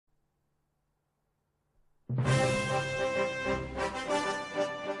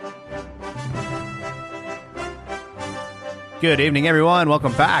Good evening, everyone.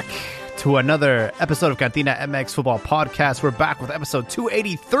 Welcome back to another episode of Cantina MX Football Podcast. We're back with episode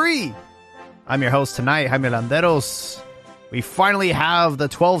 283. I'm your host tonight, Jaime Landeros. We finally have the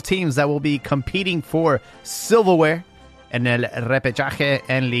 12 teams that will be competing for silverware en el repechaje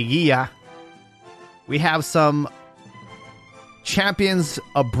en liguilla. We have some champions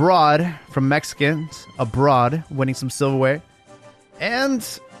abroad from Mexicans abroad winning some silverware. And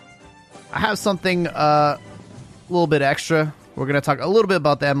I have something a little bit extra. We're going to talk a little bit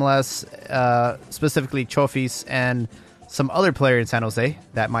about the MLS, specifically Chofis and some other player in San Jose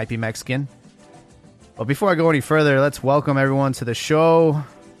that might be Mexican. But before I go any further, let's welcome everyone to the show.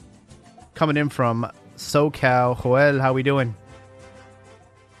 Coming in from SoCal, Joel, how we doing?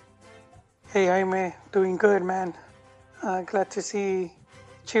 Hey, Jaime, doing good, man. Glad to see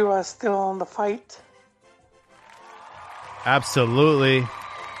Chivas still on the fight. Absolutely.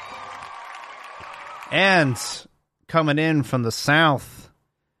 And coming in from the south,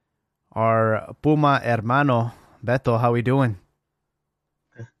 our Puma hermano, Beto, how we doing?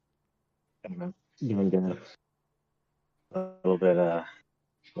 Doing good. A little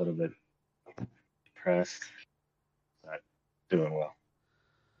bit depressed, but doing well.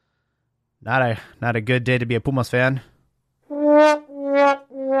 Not a good day to be a Pumas fan. Yeah.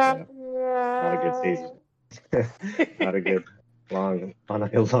 Not a good season. Not a good long while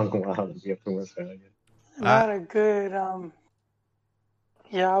to be a Pumas fan again. Not a good, I'll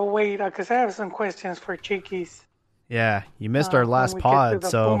wait, because I have some questions for Chiquis. Yeah, you missed our last pod,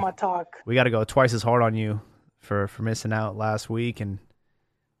 so Puma talk. We got to go twice as hard on you for missing out last week. And,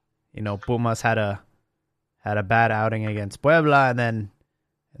 you know, Pumas had a bad outing against Puebla, and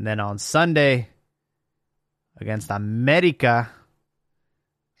then on Sunday against America,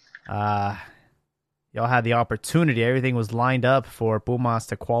 y'all had the opportunity. Everything was lined up for Pumas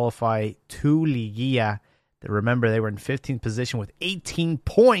to qualify to Liguilla. Remember, they were in 15th position with 18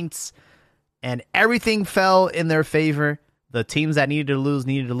 points, and everything fell in their favor. The teams that needed to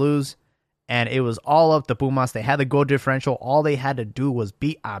lose, and it was all up to Pumas. They had the goal differential. All they had to do was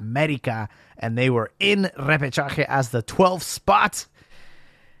beat America, and they were in repechaje as the 12th spot.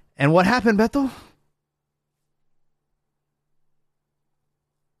 And what happened, Beto?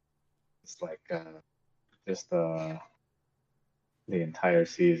 It's like just the entire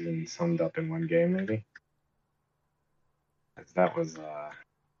season summed up in one game, maybe. That was,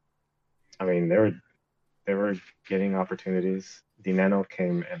 I mean, they were getting opportunities. Dineno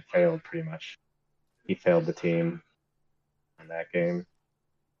came and failed pretty much. He failed the team in that game.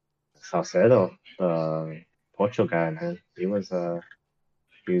 Salcedo, the Pocho guy, man, he was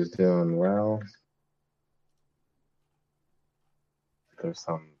doing well. There's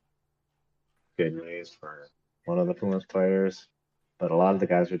some good news for one of the Pumas players. But a lot of the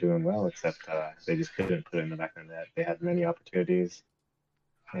guys were doing well, except they just couldn't put it in the back of the net. They had many opportunities,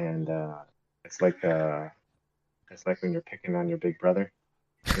 and it's like when you're picking on your big brother.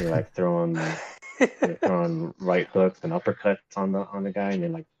 You're like throwing right hooks and uppercuts on the guy, and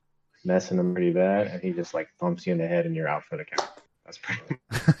you're like messing him pretty bad, and he just like thumps you in the head, and you're out for the count. That's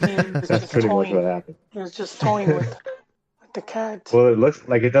pretty much what happened. He was just toying with the cat. Well, it looks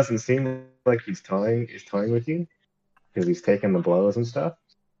like it doesn't seem like he's toying with you, because he's taking the blows and stuff.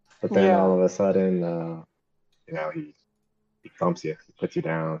 But then all of a sudden, he thumps you, he puts you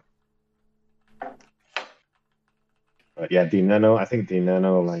down. But yeah, I think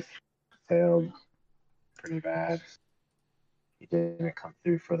Dineno like failed pretty bad. He didn't come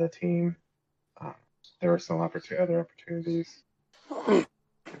through for the team. There were some other opportunities.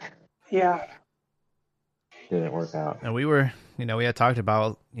 Yeah. Didn't work out. And we had talked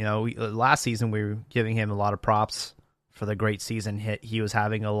about, last season we were giving him a lot of props for the great season he was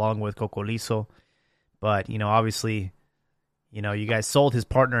having along with Cocolizo. But, obviously, you guys sold his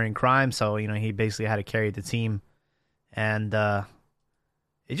partner in crime, so, he basically had to carry the team. And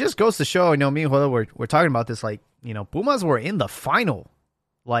it just goes to show, me and Joel, we're talking about this, like, Pumas were in the final,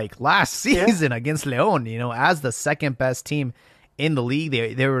 like, last season against León, as the second best team in the league.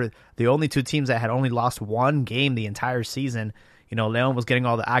 They were the only two teams that had only lost one game the entire season. León was getting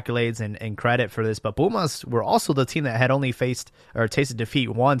all the accolades and credit for this, but Pumas were also the team that had only faced or tasted defeat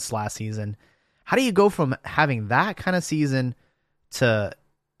once last season. How do you go from having that kind of season to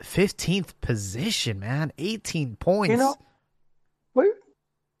 15th position, man? 18 points. You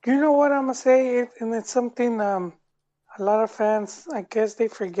know what I'm going to say? And it's something a lot of fans, I guess they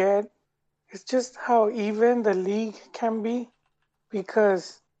forget. It's just how even the league can be.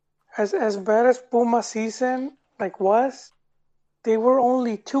 Because as bad as Puma season was, they were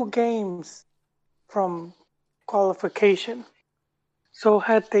only 2 games from qualification. So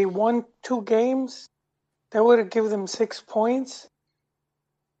had they won 2 games, that would have given them 6 points,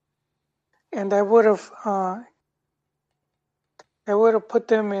 and that would have put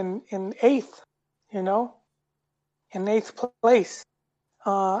them in eighth, in eighth place.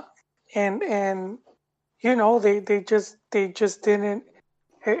 And they just didn't.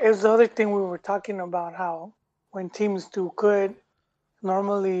 It's the other thing we were talking about, how when teams do good,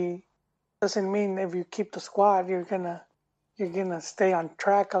 normally doesn't mean if you keep the squad you're gonna stay on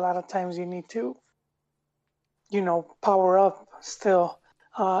track. A lot of times you need to power up still,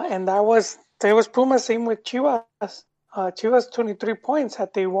 and there was Pumas same with Chivas. Chivas 23 points.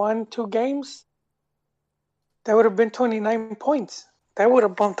 Had they won 2 games, that would have been 29 points. That would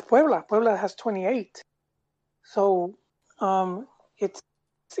have bumped Puebla. Puebla has 28. So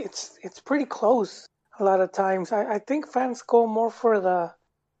it's pretty close a lot of times. I think fans go more for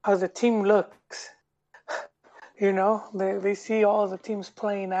how the team looks. They see all the teams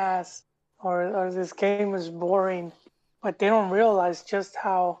playing ass, or this game is boring, but they don't realize just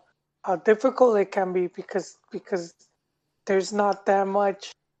how difficult it can be because there's not that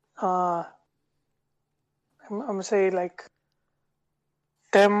much. I'm gonna say like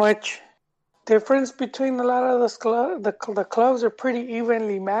that much difference between a lot of the clubs are pretty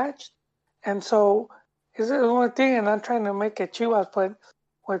evenly matched, and so is the one thing. And I'm trying to make it Chivas, but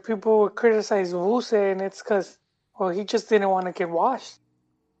when people would criticize Vuse, and it's because he just didn't want to get washed.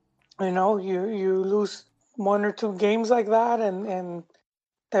 You lose 1 or 2 games like that, and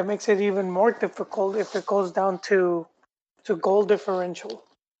that makes it even more difficult if it goes down to goal differential.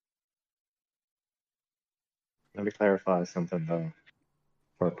 Let me clarify something though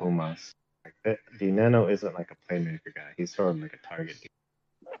for Pumas. Dineno isn't like a playmaker guy. He's sort of like a target dude.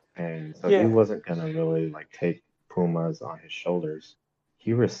 And so he wasn't gonna really like take Pumas on his shoulders.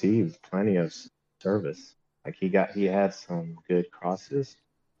 He received plenty of service. Like he had some good crosses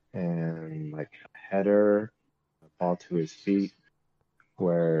and like a header, a ball to his feet,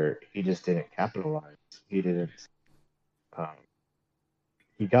 where he just didn't capitalize. He didn't.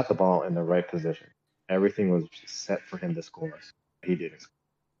 He got the ball in the right position. Everything was set for him to score. He didn't score.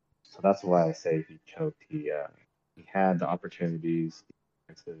 So that's why I say he choked. He had the opportunities,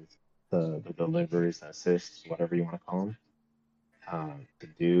 the deliveries, the assists, whatever you want to call them, to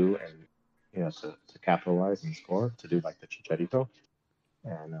do and to capitalize and score, to do like the Chicharito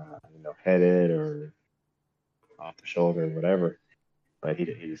and head it or off the shoulder or whatever. But he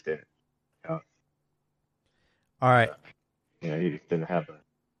just didn't. All right. He just didn't have the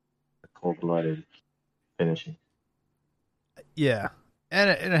cold-blooded finishing. Yeah, and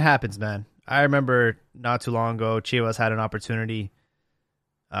it happens, man. I remember not too long ago, Chivas had an opportunity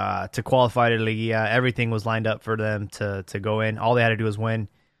to qualify to Liguilla. Everything was lined up for them to go in. All they had to do was win,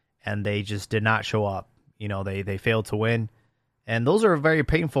 and they just did not show up. They failed to win, and those are very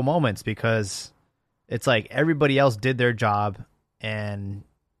painful moments because it's like everybody else did their job, and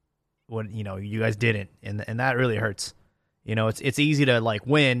what you guys didn't, and that really hurts. It's easy to like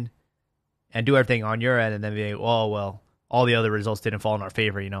win and do everything on your end, and then be like, oh well, all the other results didn't fall in our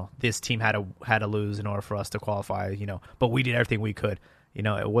favor. This team had to lose in order for us to qualify. But we did everything we could.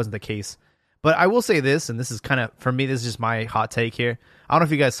 It wasn't the case. But I will say this, and this is kind of, for me, this is just my hot take here. I don't know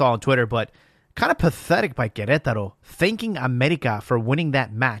if you guys saw on Twitter, but kind of pathetic by Querétaro thanking America for winning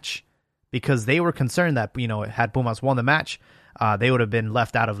that match because they were concerned that had Pumas won the match, they would have been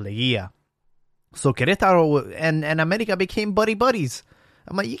left out of Liguilla. So Querétaro and America became buddies.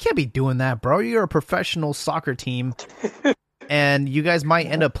 I'm like, you can't be doing that, bro. You're a professional soccer team, and you guys might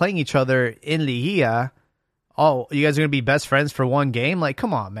end up playing each other in Liguilla. Oh, you guys are going to be best friends for one game? Like,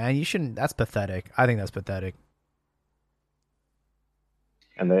 come on, man. You shouldn't. That's pathetic. I think that's pathetic.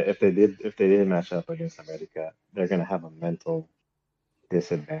 And if they did match up against America, they're going to have a mental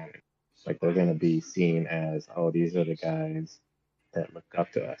disadvantage. Like, they're going to be seen as, oh, these are the guys that look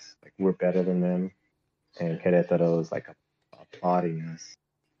up to us. Like, we're better than them. And Querétaro is like applauding us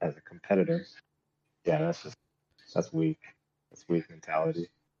as a competitor. Yeah, that's weak. That's weak mentality.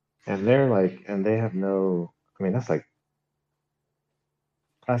 And they have no. I mean, that's like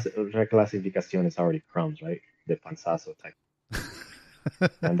reclasificación is already crumbs, right? De panzazo type.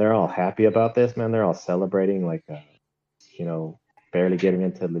 And they're all happy about this, man. They're all celebrating, like, barely getting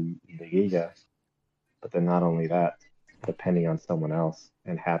into the Liguilla. But then not only that, depending on someone else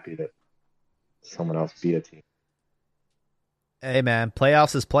and happy that someone else beat a team. Hey, man,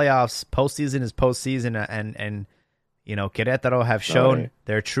 playoffs is playoffs. Postseason is postseason. And Querétaro have shown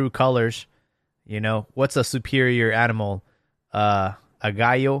their true colors. What's a superior animal? A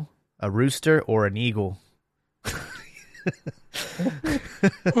gallo, a rooster, or an eagle?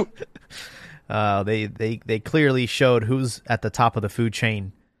 They clearly showed who's at the top of the food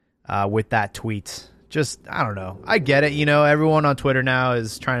chain with that tweet. just I don't know. I get it. Everyone on Twitter now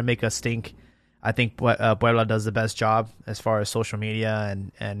is trying to make us stink. I think Puebla does the best job as far as social media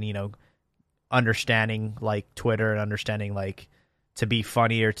and understanding like Twitter and understanding like to be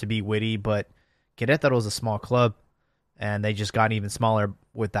funny or to be witty. But Querétaro is a small club, and they just got even smaller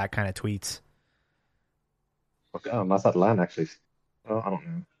with that kind of tweets. Okay, Mazatlan actually. Well, I don't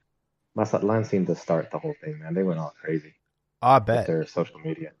know. Mazatlan seemed to start the whole thing, man. They went all crazy I with bet. their social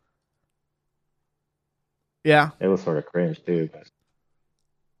media. Yeah. It was sort of cringe too, but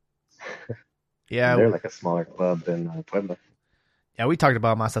Yeah. they're like a smaller club than Puebla. Yeah, we talked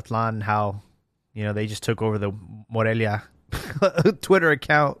about Mazatlan, how they just took over the Morelia Twitter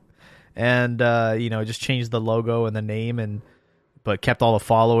account and just changed the logo and the name but kept all the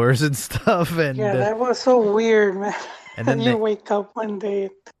followers and stuff. And Yeah, that was so weird, man. and then you wake up one day.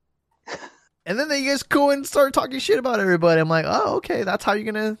 and then they just go and start talking shit about everybody. I'm like, oh, okay, that's how you're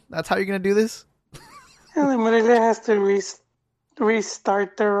gonna do this. And then Morelia has to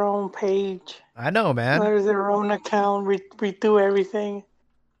restart their own page. I know, man. There's their own account, redo everything.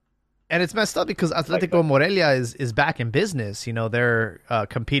 And it's messed up because Atletico Morelia is back in business. They're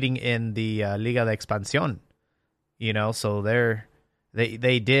competing in the Liga de Expansión. So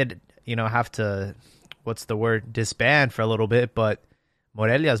they did have to, what's the word, disband for a little bit, but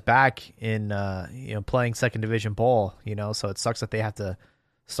Morelia's back in playing second division ball. So it sucks that they have to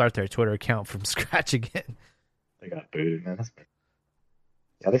start their Twitter account from scratch again. They got booted, man.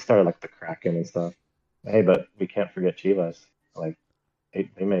 Yeah, they started like the Kraken and stuff. Hey, but we can't forget Chivas. Like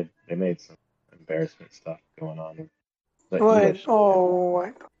they made some embarrassment stuff going on. What? English,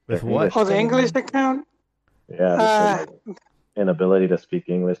 what? With what? The English account? Yeah, like, inability to speak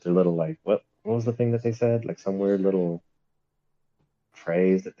English. Their little like what was the thing that they said? Like some weird little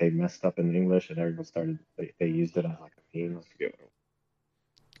phrase that they messed up in English, and everyone started. They used it as like a meme. I forget what it was.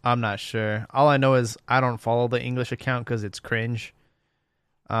 I'm not sure. All I know is I don't follow the English account because it's cringe.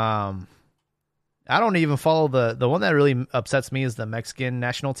 I don't even follow the one that really upsets me is the Mexican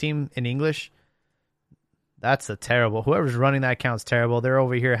national team in English. That's a terrible. Whoever's running that account's terrible. They're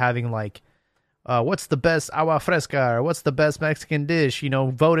over here having like, what's the best agua fresca or what's the best Mexican dish?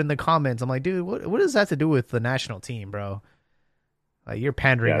 Vote in the comments. I'm like, dude, what does that have to do with the national team, bro? You're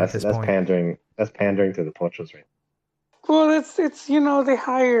pandering at this point. That's pandering to the Pochos, right? Well, it's they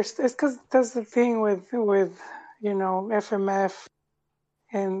hire. It's because that's the thing with FMF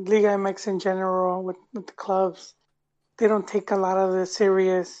and Liga MX in general with the clubs. They don't take a lot of this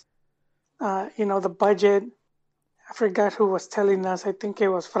serious. The budget. I forgot who was telling us. I think it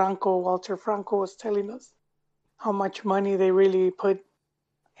was Walter Franco was telling us how much money they really put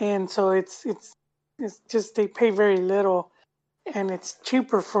in. So it's just they pay very little, and it's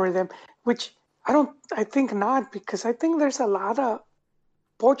cheaper for them, which I think not, because I think there's a lot of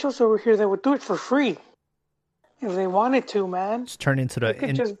pochos over here that would do it for free if they wanted to, man. Just turn into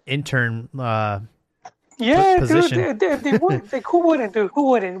the intern position. Dude, they would. Like, who wouldn't?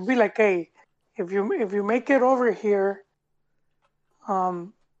 It'd be like, hey, if you make it over here,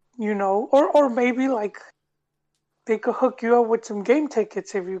 or maybe like they could hook you up with some game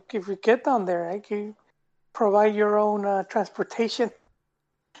tickets if you get down there. Like, you provide your own transportation.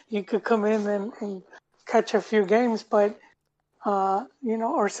 You could come in and catch a few games, but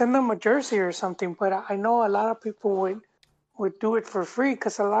or send them a jersey or something. But I know a lot of people would do it for free,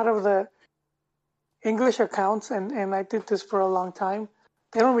 because a lot of the English accounts, and I did this for a long time,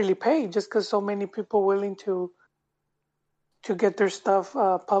 they don't really pay, just because so many people willing to get their stuff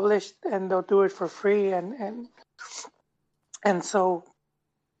published, and they'll do it for free, and so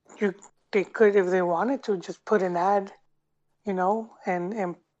they could, if they wanted to, just put an ad,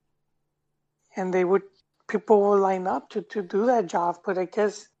 and people will line up to do that job. But I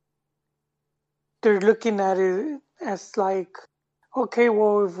guess they're looking at it as like, okay,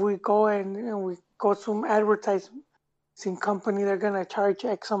 well, if we go and we go to some advertising company, they're going to charge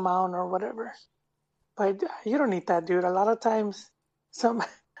X amount or whatever. But you don't need that, dude. A lot of times some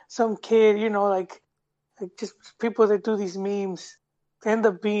kid, like just people that do these memes end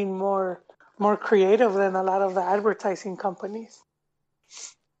up being more creative than a lot of the advertising companies.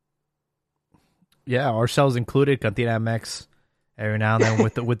 Yeah, ourselves included, Cantina MX, every now and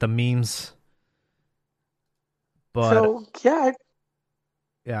then with the memes. But so yeah,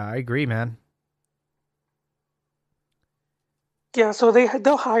 I agree, man. Yeah, so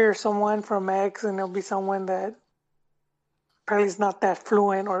they'll hire someone from X, and it'll be someone that probably is not that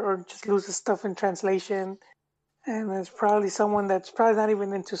fluent, or just loses stuff in translation, and it's probably someone that's probably not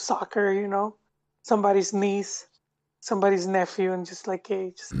even into soccer, somebody's niece, somebody's nephew, and just like,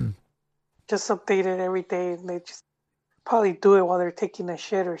 hey, just update it every day, and they just probably do it while they're taking a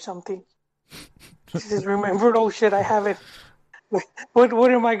shit or something. She just remembered, oh shit, I have it.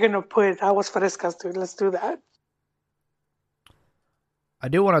 What am I gonna put? Aguas frescas, dude. Let's do that. I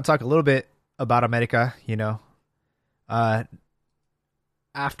do want to talk a little bit about America.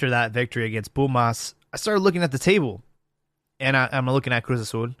 After that victory against Pumas, I started looking at the table, and I'm looking at Cruz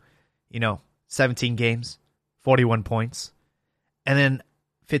Azul. 17 games, 41 points, and then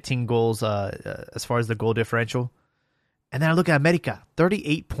 15 goals as far as the goal differential. And then I look at America,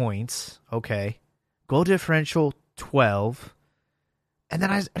 38 points. Okay, goal differential 12. And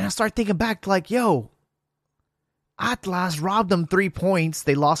then I start thinking back, like, yo, Atlas robbed them 3 points.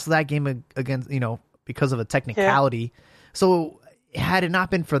 They lost that game against, because of a technicality. Yeah. So had it not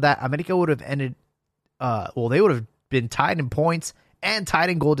been for that, America would have ended. They would have been tied in points and tied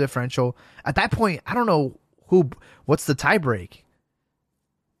in goal differential. At that point, I don't know what's the tie break.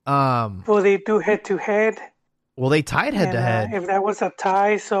 Well, they do head to head. Well, they tied head to head. If that was a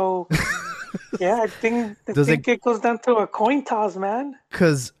tie, so yeah, I think it goes down to a coin toss, man.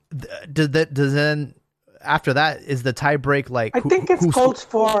 Because does then after that is the tie break like? I think it's goals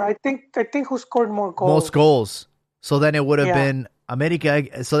for. I think who scored more goals. Most goals. So then it would have been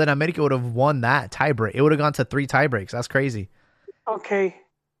America. So then America would have won that tie break. It would have gone to 3 tie breaks. That's crazy. Okay.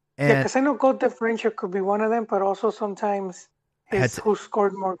 Because I know goal differential could be one of them, but also sometimes it's who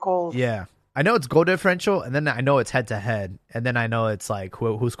scored more goals. Yeah. I know it's goal differential, and then I know it's head-to-head, and then I know it's like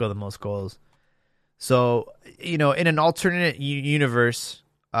who scored the most goals. So, in an alternate universe,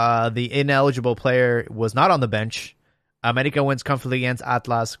 the ineligible player was not on the bench. America wins comfortably against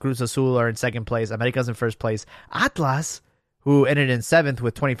Atlas. Cruz Azul are in second place. America's in first place. Atlas, who ended in 7th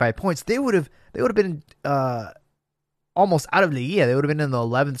with 25 points, they would have been almost out of Liguilla. They would have been in the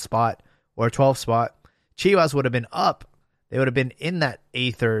 11th spot or 12th spot. Chivas would have been up. They would have been in that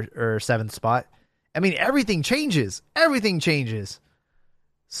 8th or 7th spot. I mean, everything changes. Everything changes.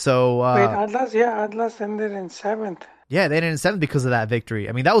 So wait, Atlas ended in 7th. Yeah, they ended in 7th because of that victory.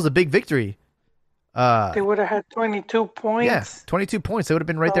 I mean, that was a big victory. They would have had 22 points. Yeah, 22 points. They would have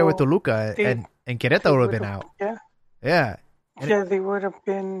been right there with Toluca, and Querétaro would have been out. Yeah. Yeah. They would have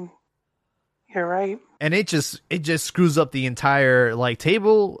been. You're right. And it just screws up the entire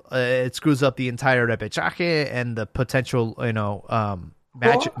table. It screws up the entire repechaje and the potential matchups.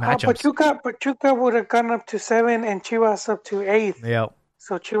 Pachuca would have gone up to 7 and Chivas up to 8th. Yeah.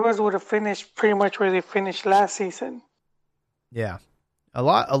 So Chivas would have finished pretty much where they finished last season. Yeah, a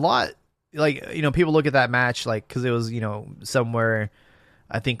lot. People look at that match because it was somewhere,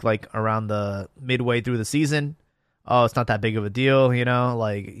 I think around the midway through the season. Oh, it's not that big of a deal,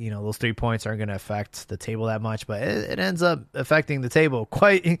 those 3 points aren't going to affect the table that much, but it ends up affecting the table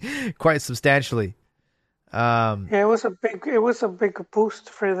quite substantially. It was a big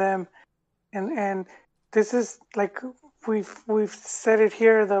boost for them, and this is we've said it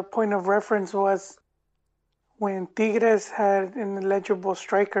here. The point of reference was when Tigres had an eligible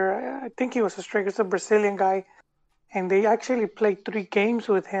striker. I think he was a striker, it's a Brazilian guy, and they actually played 3 games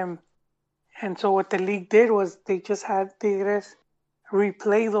with him. And so what the league did was they just had Tigres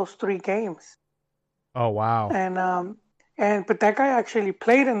replay those 3 games. Oh wow! But that guy actually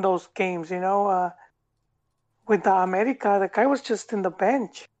played in those games. With the America, the guy was just in the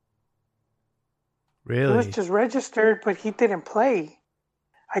bench. Really? He was just registered, but he didn't play.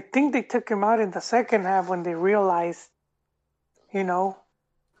 I think they took him out in the second half when they realized,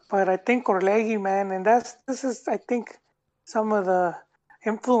 But I think Orlegui, man, and this is I think some of the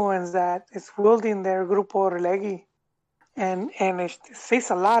influence that is wielding their Grupo Orlegui, and it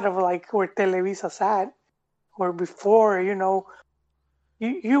says a lot of where Televisa's at, where before you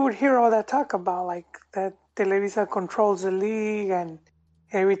would hear all that talk about that Televisa controls the league and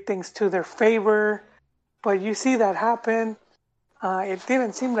everything's to their favor, but you see that happen. It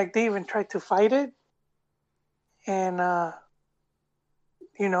didn't seem like they even tried to fight it, and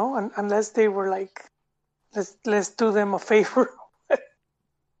unless they were let's do them a favor.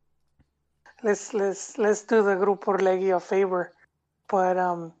 Let's do the Grupo Orlegui a favor, but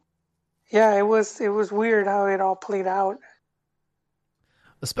it was weird how it all played out.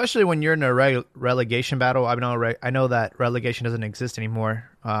 Especially when you're in a relegation battle. I know that relegation doesn't exist anymore,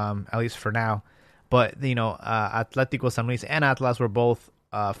 at least for now. But Atlético San Luis and Atlas were both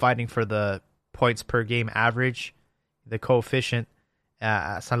fighting for the points per game average, the coefficient.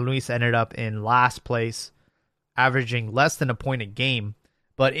 San Luis ended up in last place, averaging less than a point a game.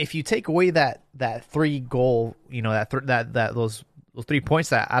 But if you take away that 3 goal, those 3 points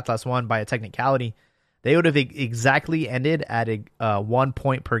that Atlas won by a technicality, they would have exactly ended at a 1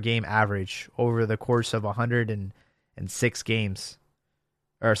 point per game average over the course of 106 games.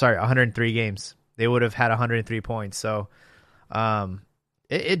 103 games. They would have had 103 points. So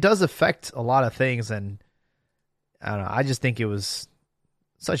it does affect a lot of things, and I don't know. I just think it was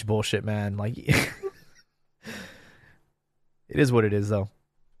such bullshit, man. Like, it is what it is, though.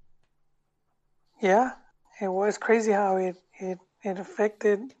 Yeah, it was crazy how it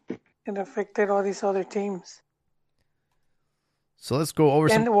affected all these other teams, So let's go over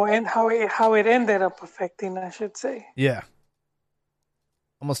some. and how it ended up affecting, I should say. Yeah.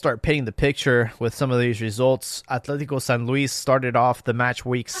 I'm going to start painting the picture with some of these results. Atlético San Luis started off the match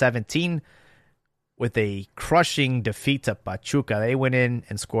week 17 with a crushing defeat to Pachuca. They went in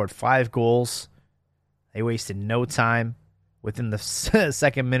and scored 5 goals. They wasted no time. Within the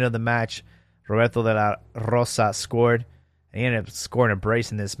second minute of the match, Roberto de la Rosa scored. And he ended up scoring a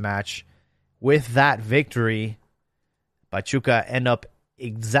brace in this match. With that victory, Pachuca end up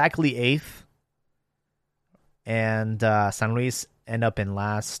exactly 8th. And San Luis end up in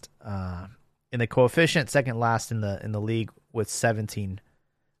last in the coefficient, second last in the league with 17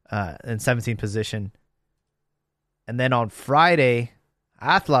 in 17th position. And then on Friday,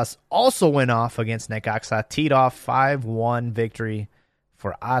 Atlas also went off against Necaxa, teed off 5-1 victory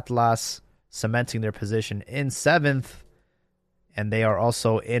for Atlas, cementing their position in 7th, and they are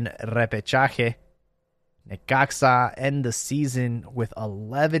also in repechaje. Necaxa end the season with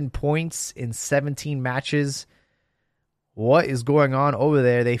 11 points in 17 matches. What is going on over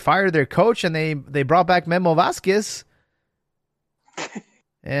there? They fired their coach and they brought back Memo Vasquez.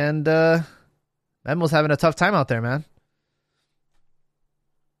 And Memo's having a tough time out there, man.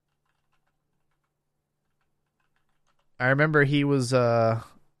 I remember he was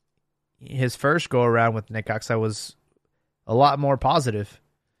his first go around with Necaxa was a lot more positive.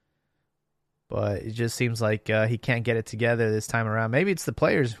 But it just seems like he can't get it together this time around. Maybe it's the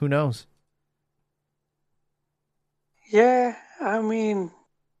players. Who knows? Yeah, I mean,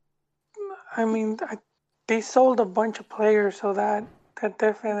 they sold a bunch of players, so that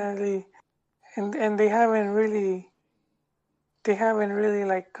definitely, and they haven't really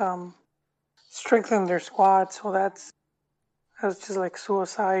like strengthened their squad, so that's just like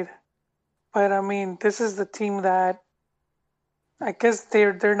suicide. But I mean, this is the team that I guess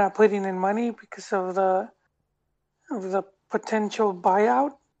they're not putting in money because of the potential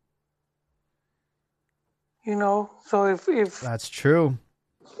buyout. You know, so if That's true.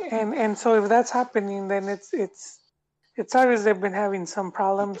 and so if that's happening, then it's obvious they've been having some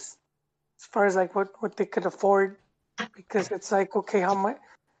problems as far as like what they could afford, because it's like, okay, how much?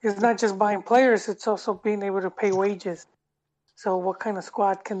 It's not just buying players; it's also being able to pay wages. So what kind of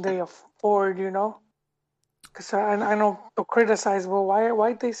squad can they afford? You know, because I know to criticize, well,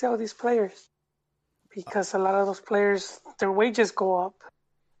 why they sell these players? Because a lot of those players, their wages go up.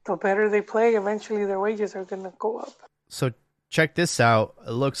 The better they play, eventually their wages are going to go up. So check this out.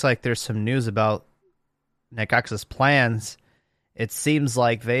 It looks like there's some news about Necaxa's plans. It seems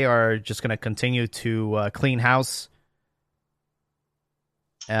like they are just going to continue to clean house.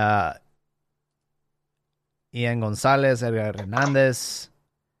 Ian Gonzalez, Edgar Hernandez.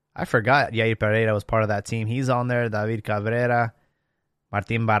 I forgot Yair Pereira was part of that team. He's on there. David Cabrera,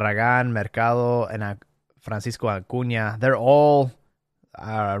 Martin Barragan, Mercado, and Francisco Acuña. They're all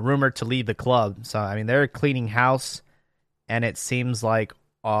rumored to leave the club. So, I mean, they're cleaning house, and it seems like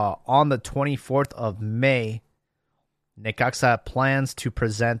on the 24th of May, Necaxa plans to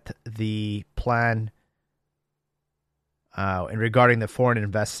present the plan regarding the foreign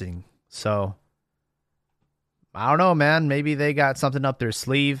investing. So, I don't know, man. Maybe they got something up their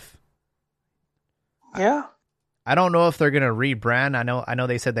sleeve. Yeah. I don't know if they're going to rebrand. I know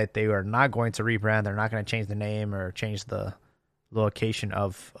they said that they are not going to rebrand. They're not going to change the name or change the location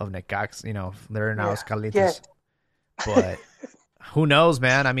of Necaxa. You know, they're now Escalitos. Yeah. But who knows,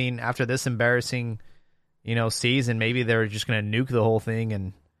 man? I mean, after this embarrassing, season, maybe they're just going to nuke the whole thing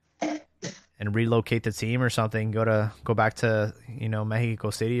and relocate the team or something. Go back to Mexico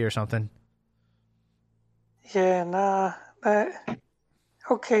City or something. Yeah, nah.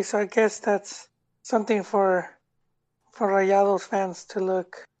 Okay, so I guess that's something for Rayados fans to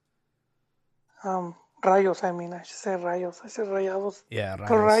look. Rayos, I should say Rayos. I said Rayados. Yeah, Rayos.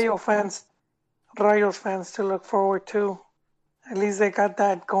 For Rayos fans to look forward to. At least they got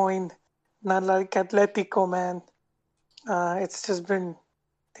that going. Not like Atletico, man. It's just been,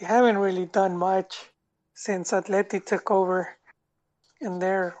 they haven't really done much since Atleti took over. And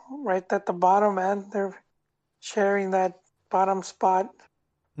they're right at the bottom, man. They're sharing that bottom spot.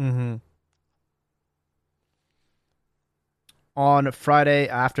 Mm-hmm. On Friday,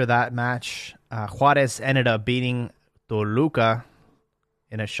 after that match, Juarez ended up beating Toluca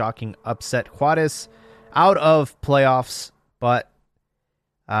in a shocking upset. Juarez out of playoffs, but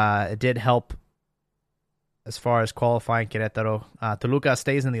it did help as far as qualifying Querétaro. Toluca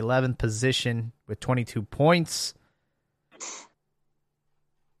stays in the 11th position with 22 points.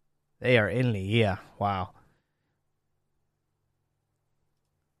 They are in Liguilla. Wow.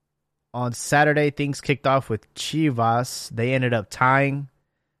 On Saturday, things kicked off with Chivas. They ended up tying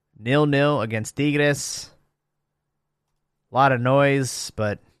 0-0 against Tigres. A lot of noise,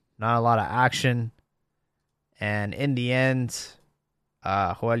 but not a lot of action. And in the end,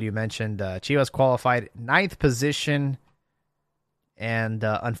 Joel, you mentioned Chivas qualified 9th position. And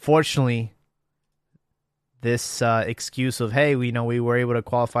unfortunately, this excuse of, hey, we were able to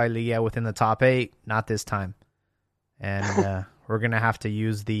qualify Liga within the top 8, not this time. And we're going to have to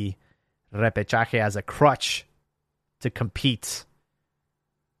use the repechaje as a crutch to compete.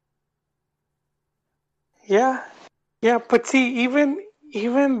 Yeah, but see,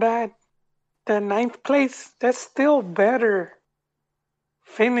 even that the 9th place, that's still better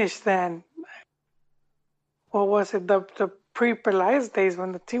finish than what was it, the pre-Pelaez days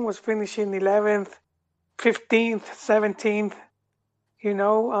when the team was finishing 11th, 15th, 17th.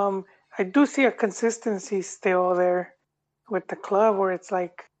 I do see a consistency still there with the club where it's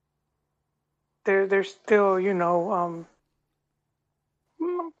like they're still,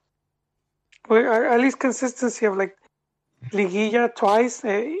 or at least consistency of like Liguilla twice,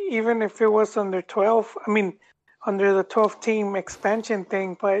 even if it was under 12. I mean, under the 12 team expansion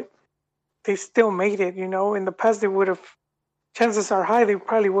thing, but they still made it. In the past, they would have. Chances are high they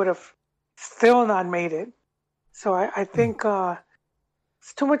probably would have still not made it. So I think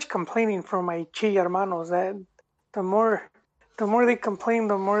it's too much complaining from my Chi hermanos. That the more they complain,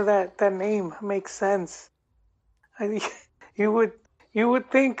 the more that name makes sense. You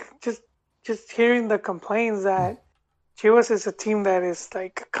would think just hearing the complaints that Chivas is a team that is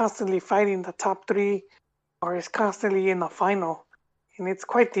like constantly fighting the top 3 or is constantly in the final, and it's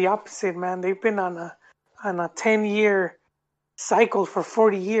quite the opposite, man. They've been on a 10-year cycle for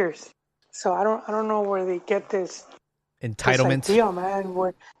 40 years. So I don't know where they get this entitlement. This idea,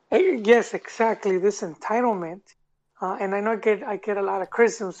 man. Yes, exactly, this entitlement. And I know I get a lot of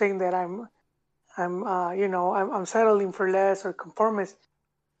criticism saying that I'm settling for less or conformist.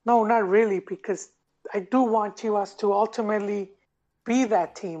 No, not really, because I do want Chivas to ultimately be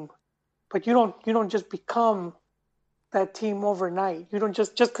that team. But you don't just become that team overnight. You don't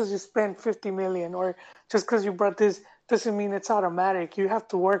just because you spent 50 million or just because you brought this doesn't mean it's automatic. You have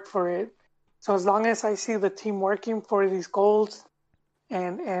to work for it. So as long as I see the team working for these goals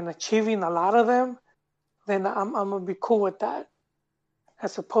and achieving a lot of them, then I'm gonna be cool with that.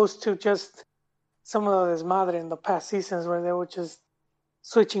 As opposed to just some of the desmadre in the past seasons where they were just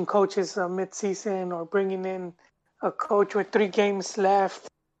switching coaches mid-season or bringing in a coach with 3 games left,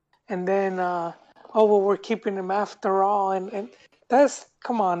 and then we're keeping him after all, and that's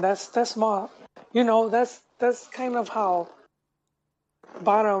small. That's kind of how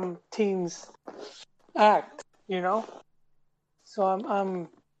bottom teams act. So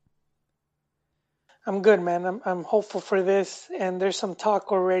I'm good, man. I'm hopeful for this, and there's some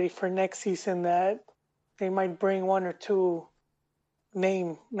talk already for next season that they might bring 1 or 2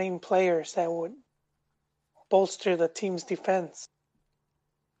 name players that would bolster the team's defense.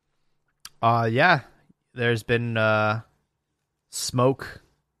 Yeah. There's been smoke,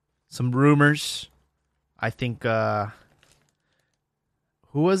 some rumors. I think who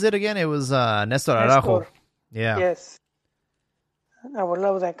was it again? It was Nestor Araujo. Yeah. Yes. I would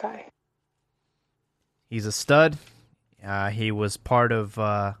love that guy. He's a stud. He was part of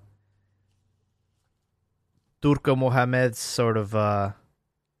Turco Mohamed's sort of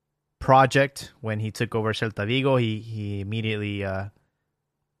project when he took over Celta Vigo. He immediately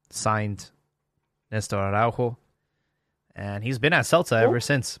signed Nestor Araujo, and he's been at Celta ever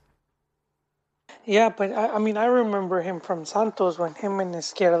since. Yeah, but I remember him from Santos when him and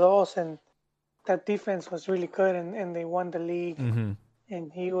Izquierdos, and that defense was really good, and they won the league. Mm-hmm.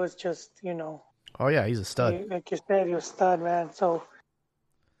 And he was just, Oh, yeah, he's a stud. Like you said, he was a stud, man. So,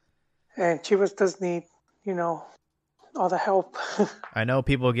 and Chivas does need, all the help. I know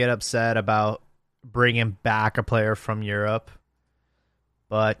people get upset about bringing back a player from Europe,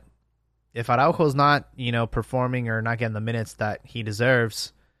 but if Araujo's not, performing or not getting the minutes that he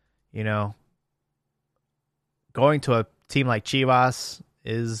deserves, going to a team like Chivas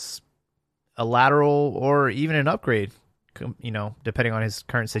is a lateral or even an upgrade, depending on his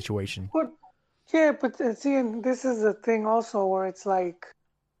current situation. Yeah, but see, and this is the thing also where it's like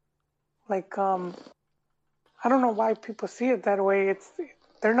I don't know why people see it that way.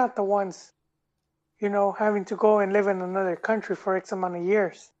 They're not the ones, having to go and live in another country for X amount of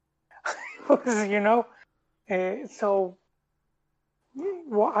years. So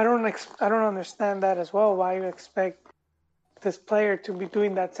well, I don't understand that as well. Why you expect this player to be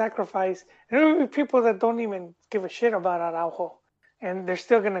doing that sacrifice? And there will be people that don't even give a shit about Araujo, and they're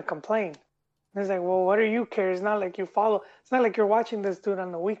still gonna complain. And it's like, well, what do you care? It's not like you follow. It's not like you're watching this dude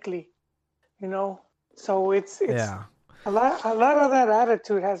on the weekly, you know. So it's Yeah. a lot of that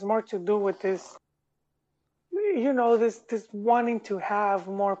attitude has more to do with this, you know, this wanting to have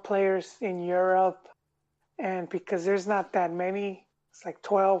more players in Europe, and because there's not that many, it's like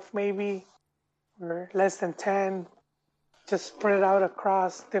 12 maybe, or less than 10, just spread out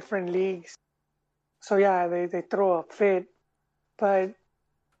across different leagues. So yeah, they throw a fit, but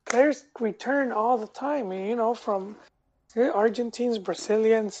players return all the time. You know, from Argentines,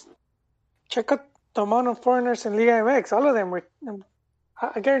 Brazilians. Check out the amount of foreigners in Liga MX. All of them were.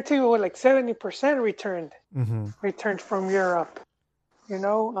 I guarantee you, like 70% returned from Europe. You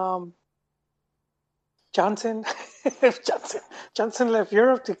know, Johnson, Johnson left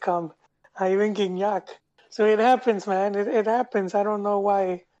Europe to come. Even Gignac. So it happens, man. It happens. I don't know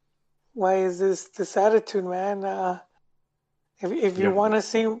why. Why is this attitude, man? If you want to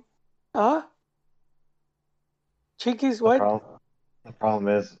see, Chiquis, what? The problem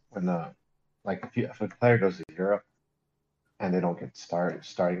is when like if a player goes to Europe and they don't get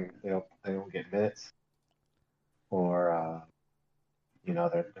starting, they don't get minutes, or you know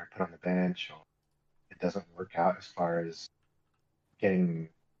they're put on the bench, or it doesn't work out as far as getting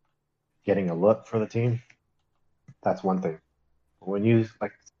a look for the team. That's one thing. When you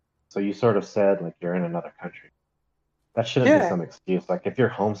like, so you sort of said like you're in another country. That shouldn't be Yeah. some excuse. Like if you're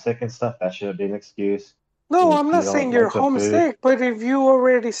homesick and stuff, that shouldn't be an excuse. No, And I'm if not you don't saying you're like the food, homesick, but if you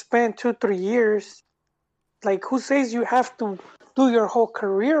already spent 2-3 years, like who says you have to do your whole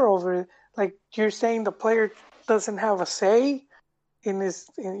career over? Like you're saying the player doesn't have a say in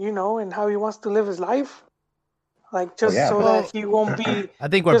in how he wants to live his life. Like oh just yeah, so but that he won't be, I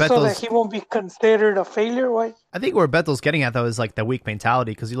think where just so that Beto's he won't be considered a failure. What? I think where Beto's getting at though is like the weak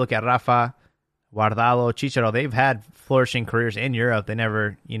mentality, because you look at Rafa, Guardado, Chicharo, they've had flourishing careers in Europe. They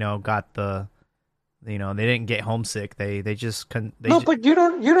never, got the, they didn't get homesick. They just couldn't. But you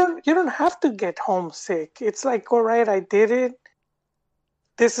don't have to get homesick. It's like, all right, I did it.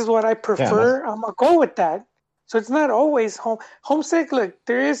 This is what I yeah, and that's prefer. I'm gonna go with that. So it's not always homesick. Look,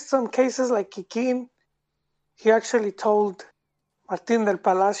 there is some cases like Kikin. He actually told Martin del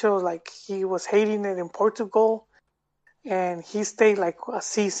Palacio like he was hating it in Portugal, and he stayed like a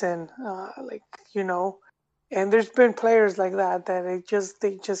season, like you know. And there's been players like that they just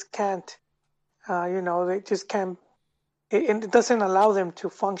can't, they just can't. It doesn't allow them to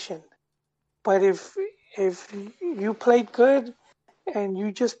function. But if you played good and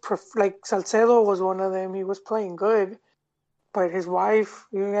you just like Salcedo was one of them, he was playing good, but his wife,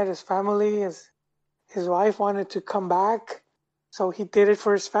 he had his family, his wife wanted to come back, so he did it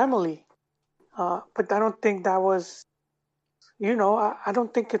for his family. But I don't think that was, I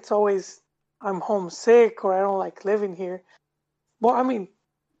don't think it's always I'm homesick or I don't like living here. Well, I mean,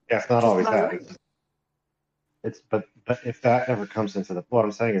 yeah, it's not it's always not that. like, But if that ever comes into the what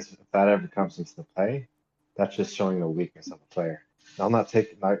I'm saying is if that ever comes into the play, that's just showing the weakness of the player. Now, I'm not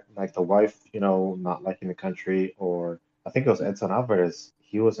taking like the wife, not liking the country, or I think it was Edson Alvarez.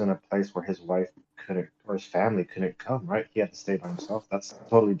 He was in a place where his wife couldn't or his family couldn't come. Right, he had to stay by himself. That's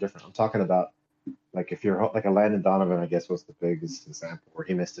totally different. I'm talking about like if you're like a Landon Donovan, I guess was the biggest example where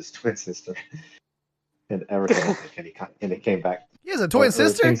he missed his twin sister in Everton, I think, and he came back. He has a twin Or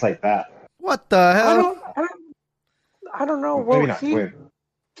sister. things like that. What the hell? I don't know. Well, Well, maybe not twin.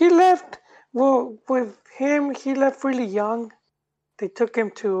 he left. Well, with him, he left really young. They took him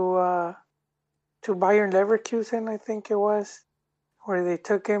to Bayern Leverkusen, I think it was, where they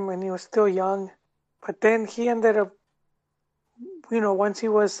took him when he was still young. But then he ended up, once he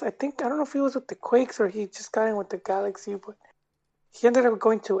was, I don't know if he was with the Quakes or he just got in with the Galaxy, but he ended up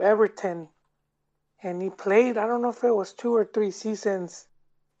going to Everton. And he played, I don't know if it was 2 or 3 seasons.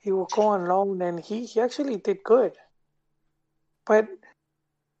 He would go on loan, and he actually did good. But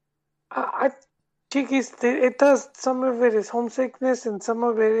Chiquis, it does. Some of it is homesickness, and some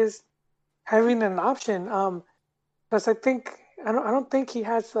of it is having an option. Because I don't think he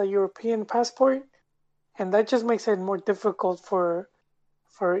has a European passport, and that just makes it more difficult for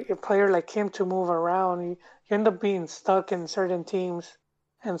a player like him to move around. You end up being stuck in certain teams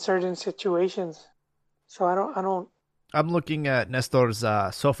and certain situations. So I don't. I'm looking at Nestor's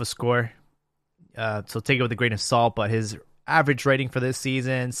SOFA score. So take it with a grain of salt, but his average rating for this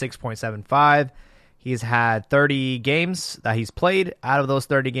season, 6.75. He's had 30 games that he's played. Out of those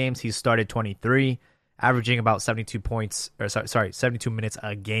 30 games, he's started 23, averaging about 72 minutes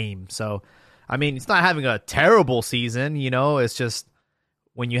a game. So, I mean, he's not having a terrible season, it's just,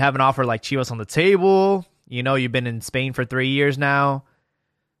 when you have an offer like Chivas on the table, you've been in Spain for 3 years now.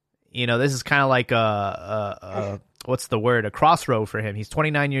 This is kind of like what's the word? A crossroad for him. He's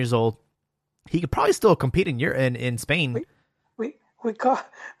 29 years old. He could probably still compete in Spain. We call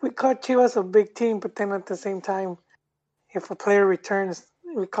Chivas a big team, but then at the same time, if a player returns,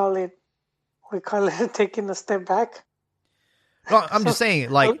 we call it taking a step back. No, I'm just saying,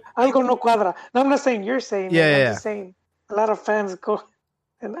 like, algo no cuadra. No, I'm not saying you're saying. Yeah, I'm just saying a lot of fans go,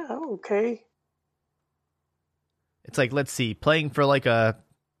 and okay. It's like, let's see, playing for like a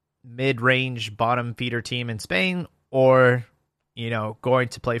mid-range bottom feeder team in Spain, or going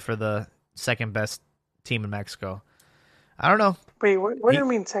to play for the second best team in Mexico. I don't know. Wait, what do you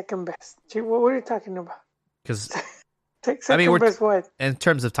mean second best? What are you talking about? Because second best what? In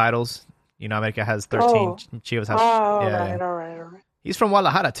terms of titles, America has 13. Chivas has. All right. He's from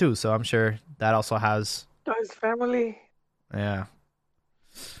Guadalajara too, so I'm sure that also has. His family. Yeah.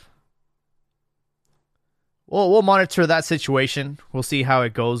 We'll monitor that situation. We'll see how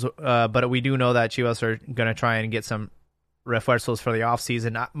it goes. But we do know that Chivas are going to try and get some refuerzos for the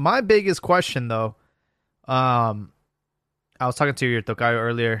offseason. My biggest question, though, I was talking to your tocayo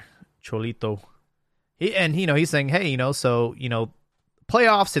earlier, Cholito. He's saying, hey, so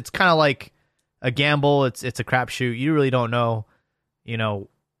playoffs, it's kind of like a gamble. It's a crapshoot. You really don't know,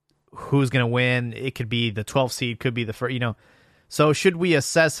 who's going to win. It could be the 12th seed, could be the first, So should we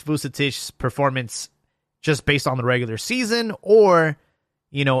assess Vucetich's performance just based on the regular season, or,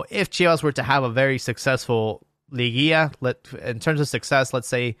 if Chivas were to have a very successful Liguilla, in terms of success, let's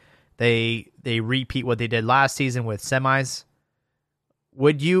say they repeat what they did last season with semis,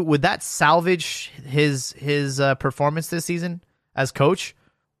 would that salvage his performance this season as coach,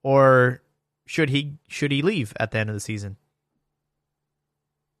 or should he leave at the end of the season?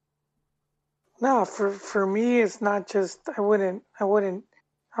 No, for me, it's not just. I wouldn't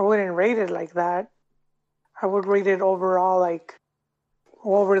rate it like that. I would rate it overall, like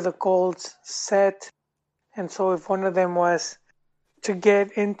what were the goals set, and so if one of them was to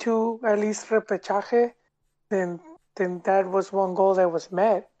get into at least repechaje, then that was one goal that was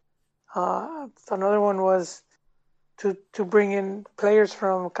met. Another one was to bring in players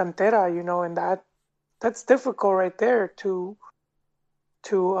from Cantera, and that's difficult right there to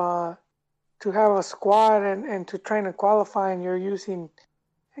have a squad and to try to qualify, and you're using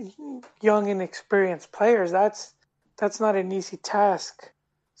young inexperienced players. That's not an easy task.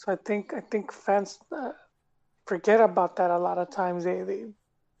 So I think fans forget about that a lot of times. They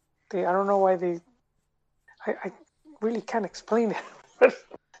I don't know why I really can't explain it.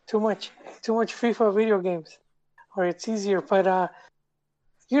 too much FIFA video games, or it's easier. But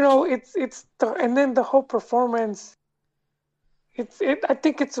and then the whole performance. I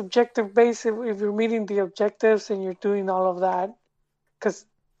think it's objective based if you're meeting the objectives and you're doing all of that, because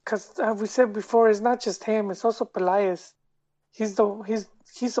we said before, it's not just him, it's also Pelaez. He's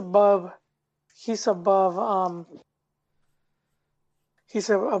above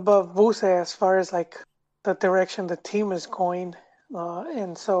Buse as far as like the direction the team is going,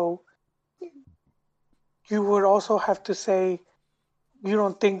 and so you would also have to say you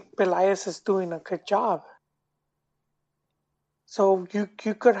don't think Pelaez is doing a good job. So you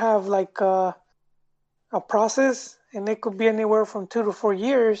could have like a process, and it could be anywhere from 2 to 4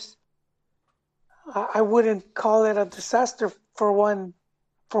 years. I wouldn't call it a disaster for one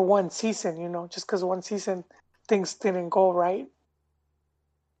season, just because one season things didn't go right.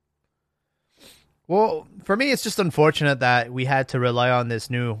 Well, for me, it's just unfortunate that we had to rely on this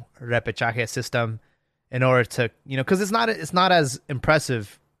new repechaje system in order to, because it's not as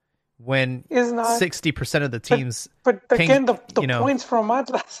impressive when 60% of the teams. But again, the points from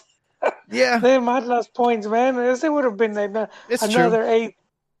Atlas. Yeah, them Atlas points, man. It would have been like another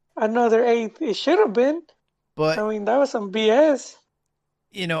eighth. It should have been. But I mean, that was some BS.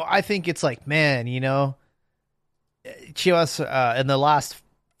 I think it's like, man, Chivas in the last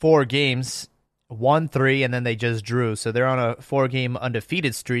 4 games won 3, and then they just drew, so they're on a 4-game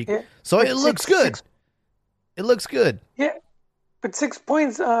undefeated streak. Yeah. So it looks good. It looks good. Yeah. But 6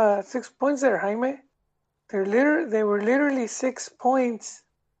 points, 6 points there, Jaime. They were literally 6 points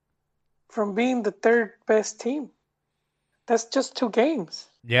from being the third best team. That's just 2 games.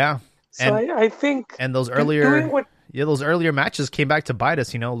 Yeah. So I think. And those earlier matches came back to bite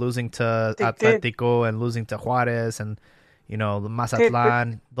us. Losing to Atletico and losing to Juarez and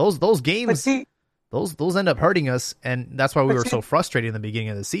Mazatlan. Those games, those end up hurting us, and that's why we were so frustrated in the beginning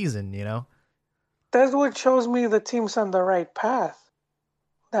of the season. That's what shows me the team's on the right path.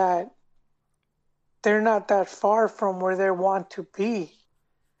 That they're not that far from where they want to be,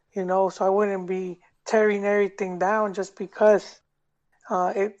 So I wouldn't be tearing everything down just because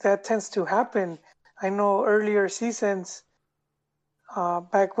that tends to happen. I know earlier seasons,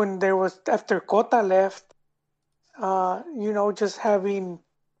 back when there was after Cota left, just having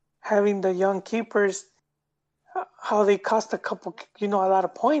the young keepers, how they cost a lot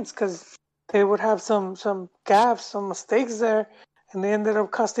of points because they would have some gaps, some mistakes there, and they ended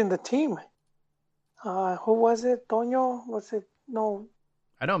up costing the team. Who was it? Toño? Was it? No.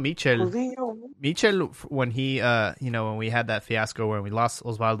 I know Michel. Coutinho? Michel, when he, when we had that fiasco where we lost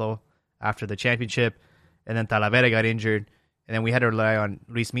Osvaldo after the championship, and then Talavera got injured, and then we had to rely on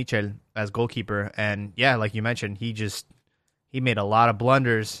Luis Michel as goalkeeper. And yeah, like you mentioned, he made a lot of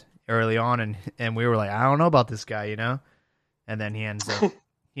blunders early on, and we were like, I don't know about this guy, and then he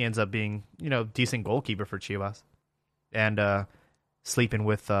ends up being decent goalkeeper for Chivas, and sleeping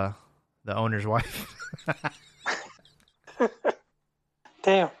with the owner's wife.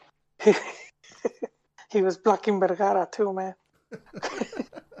 Damn. He was blocking Vergara too, man.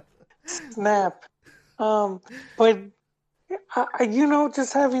 Snap. But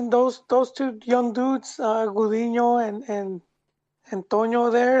just having those two young dudes, Gudiño and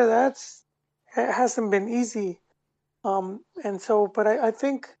Antonio there, it hasn't been easy. And so, but I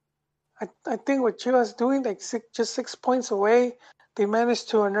think what Chivas doing, like just 6 points away, they managed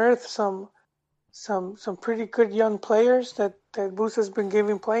to unearth some pretty good young players that Boost has been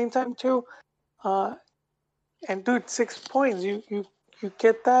giving playing time to. And dude, 6 points, you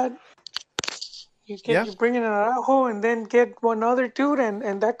get that. You bring in an Araujo and then get one other dude,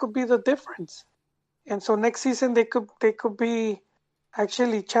 and that could be the difference. And so next season they could be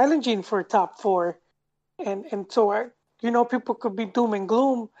actually challenging for top 4. And so people could be doom and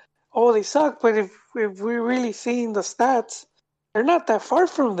gloom. Oh, they suck, but if we're really seeing the stats, they're not that far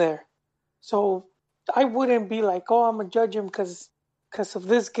from there. So I wouldn't be like, oh, I'm gonna judge him because of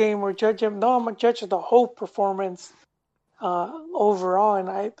this game or judge him. No, I'm gonna judge the whole performance overall. And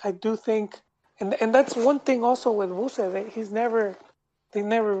I do think, and that's one thing also with Musa, that they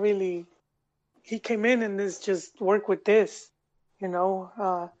never really, he came in and this just work with this,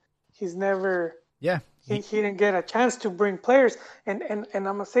 he's never, he didn't get a chance to bring players. And I'm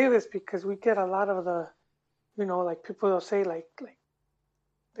gonna say this because we get a lot of the, like people will say like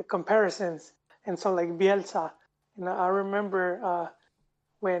the comparisons. And so like Bielsa, I remember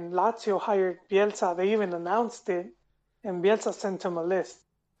when Lazio hired Bielsa, they even announced it, and Bielsa sent him a list.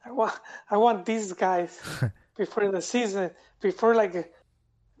 I want these guys before the season, before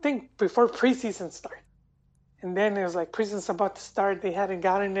preseason start. And then it was like preseason's about to start. They hadn't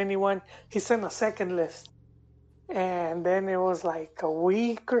gotten anyone. He sent a second list. And then it was like a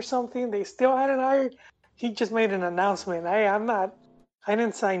week or something. They still hadn't hired. He just made an announcement. Hey, I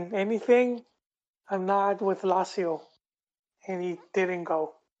didn't sign anything. I'm not with Lazio. And he didn't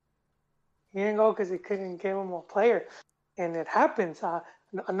go. He didn't go because he couldn't give him a player. And it happens.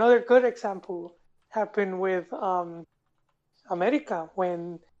 Another good example happened with America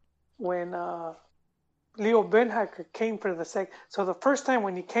when Leo Benhacker came for the second. So the first time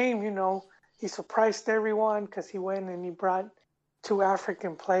when he came, he surprised everyone because he went and he brought 2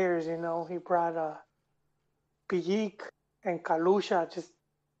 African players. He brought Bijik and Kalusha. Just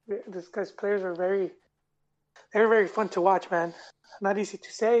this guy's players are very fun to watch, man. Not easy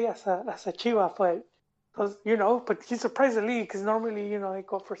to say as a Chiva, but those, but he surprised the league because normally, they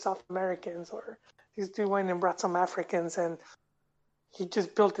go for South Americans, or these two went and brought some Africans, and he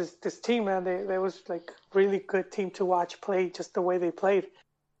just built this team, man. They was like really good team to watch play, just the way they played.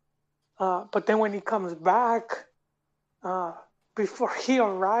 But then when he comes back, before he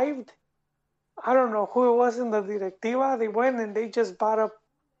arrived, I don't know who it was in the Directiva. They went and they just bought up,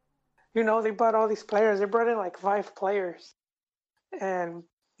 they bought all these players. They brought in like 5 players. And,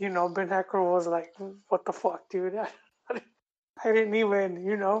 Ben Hacker was like, what the fuck, dude? I didn't even,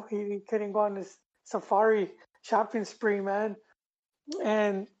 he couldn't go on this safari shopping spree, man.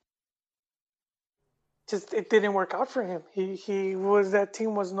 And just, it didn't work out for him. That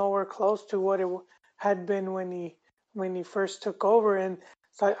team was nowhere close to what it had been when he first took over. And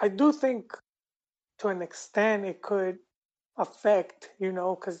so I do think to an extent it could affect,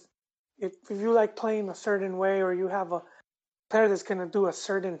 because if you like playing a certain way, or you have a player that's going to do a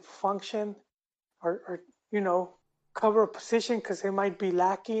certain function or cover a position because it might be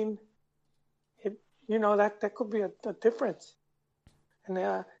lacking, that could be a difference.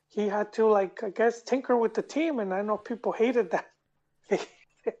 And he had to, I guess, tinker with the team, and I know people hated that.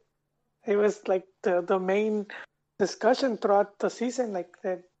 It was like the main discussion throughout the season, like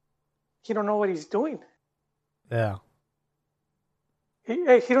that he don't know what he's doing. Yeah. He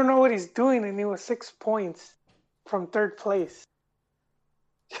don't know what he's doing, and he was 6 points from third place.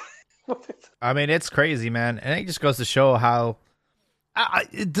 I mean, it's crazy, man. And it just goes to show how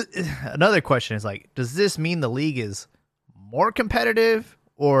Another question is like, does this mean the league is more competitive,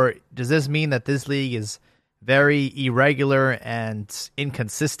 or does this mean that this league is very irregular and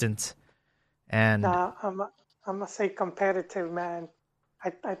inconsistent? And Nah, I'm gonna say competitive, man.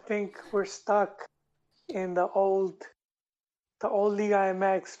 I think we're stuck in the old Liga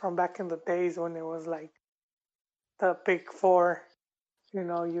MX from back in the days when it was like the big four. You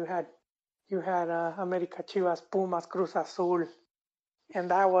know, you had America, Chivas, Pumas, Cruz Azul, and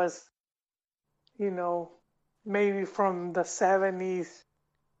that was, you know, maybe from the 70s,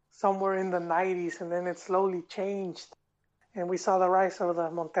 somewhere in the 90s, and then it slowly changed, and we saw the rise of the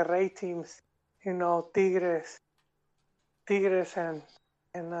Monterrey teams. You know, Tigres, and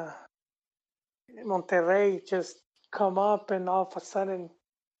Monterrey just come up, and all of a sudden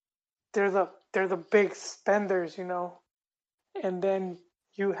they're the big spenders, you know. And then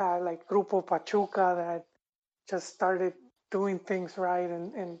you had like Grupo Pachuca that just started doing things right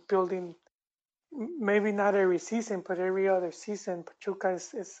and building. Maybe not every season, but every other season, Pachuca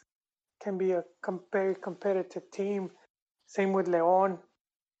is can be a very competitive team. Same with León,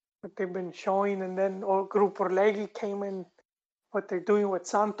 what they've been showing, and then Grupo Orlegui came in, what they're doing with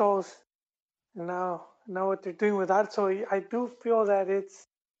Santos, and now what they're doing with that. So I do feel that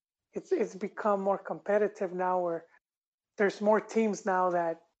it's become more competitive now, where there's more teams now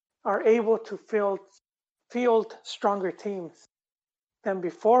that are able to field stronger teams than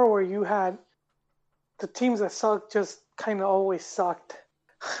before, where you had the teams that sucked just kind of always sucked,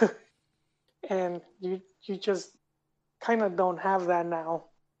 and you just kind of don't have that now.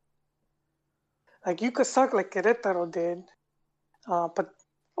 Like you could suck like Querétaro did, but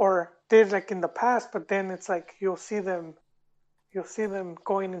or did like in the past, but then it's like you'll see them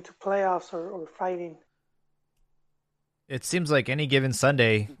going into playoffs or fighting. it seems like any given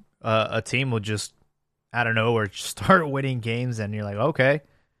Sunday, a team will just out of nowhere start winning games, and you're like, okay,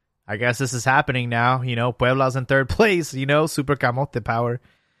 I guess this is happening now. You know, Puebla's in third place. You know, super camote power.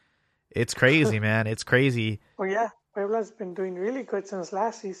 It's crazy, man. It's crazy. Well, yeah, Puebla's been doing really good since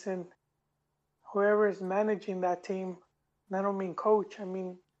last season. Whoever is managing that team, I don't mean coach, I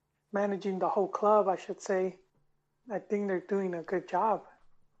mean managing the whole club, I should say. I think they're doing a good job.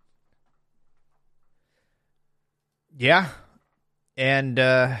 Yeah, and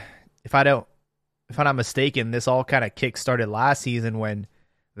if I don't, if I'm not mistaken, this all kind of kick started last season when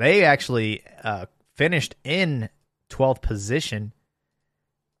they actually finished in 12th position,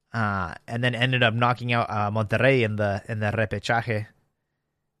 and then ended up knocking out Monterrey in the repechaje,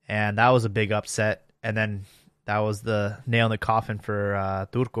 and that was a big upset. And then that was the nail in the coffin for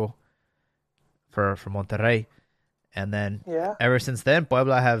Turco for Monterrey. And then Yeah, ever since then,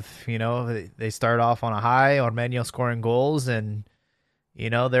 Puebla have, they started off on a high, Ormeño scoring goals, and,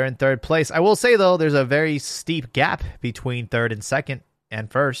 they're in third place. I will say, though, there's a very steep gap between third and second and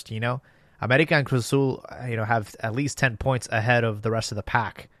first, America and Cruz Azul, have at least 10 points ahead of the rest of the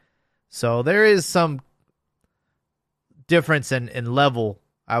pack. So there is some difference in level,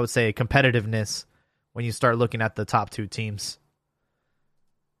 I would say, competitiveness when you start looking at the top two teams.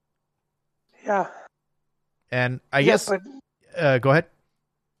 yeah. And I Yeah, guess, go ahead.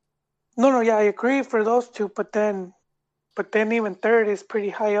 no, yeah, I agree for those two, but then even third is pretty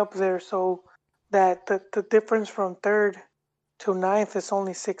high up there, so that the difference from third to ninth is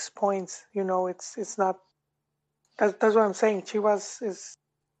only 6 points. It's not. That's what I'm saying. Chivas is,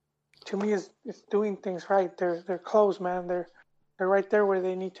 to me, is doing things right. They're close, man. They're right there where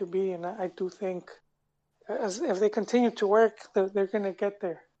they need to be, and I do think, as if they continue to work, they're gonna get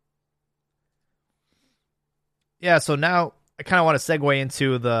there. Yeah, so now I kind of want to segue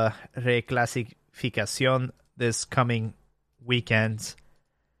into the reclasificación this coming weekend.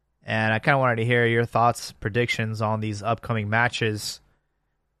 And I kind of wanted to hear your thoughts, predictions on these upcoming matches.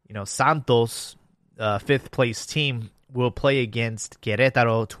 Santos, fifth place team, will play against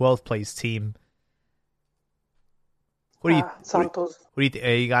Querétaro, 12th place team. Santos. Who do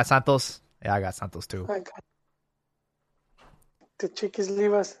you got Santos? Yeah, I got Santos too. The Chiquis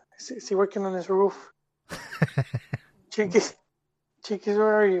leave us. Is he working on his roof? Chiquis,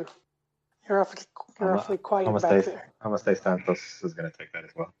 where are you? You're awfully quiet back there. I'm gonna say Santos is gonna take that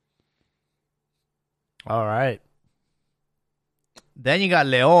as well. All right. Then you got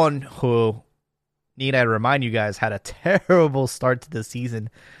León, who, need I remind you guys, had a terrible start to the season,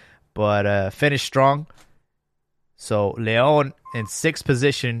 but finished strong. So León in sixth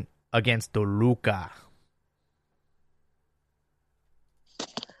position against Toluca.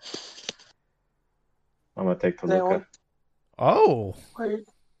 I'm gonna take Toluca. León. Oh.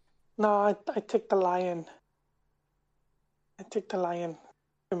 No, I take the Lion.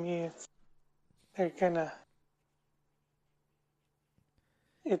 To me, they're gonna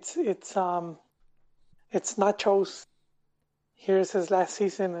it's Nacho's. Here's his last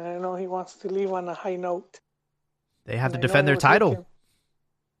season, and I know he wants to leave on a high note. They have to And I know defend it their was title. looking-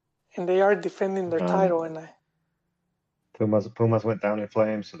 and they are defending their title, and Pumas went down in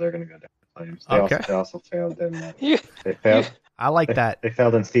flames, so they're going to go down in flames. Okay. They also failed in. you, They failed. I like that. They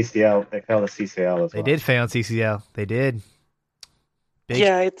failed in CCL. They failed in CCL as They well. did fail in CCL. They did. Big.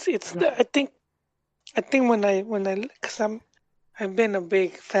 Yeah, it's. I think when I because I've been a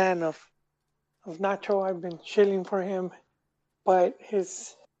big fan of Nacho. I've been shilling for him, but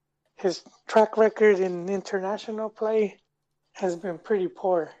his track record in international play has been pretty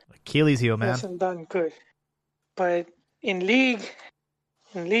poor. Achilles heel, He man. hasn't done good, but in league,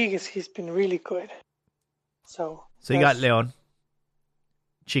 he's been really good. So you got Leon.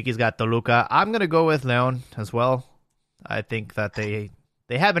 Chiqui's got Toluca. I'm gonna go with Leon as well. I think that they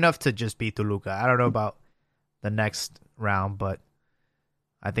have enough to just beat Toluca. I don't know about the next round, but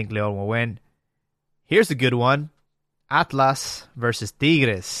I think Leon will win. Here's a good one. Atlas versus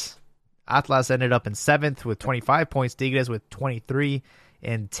Tigres. Atlas ended up in 7th with 25 points. Tigres with 23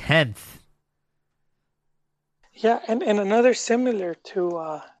 in 10th. Yeah, and another similar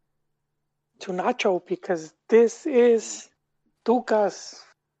to Nacho, because this is Tuca's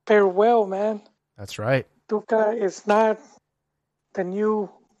farewell, man. That's right. Tuca is not the new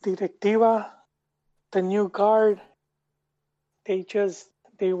directiva, the new guard.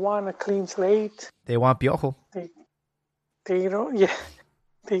 They want a clean slate. They want Piojo. They don't. Yeah,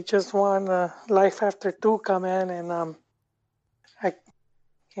 they just want a life after Tuca, man,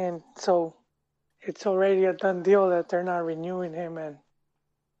 and so it's already a done deal that they're not renewing him, and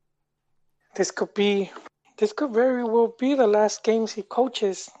this could very well be the last games he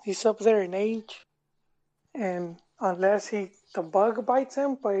coaches. He's up there in age, and unless the bug bites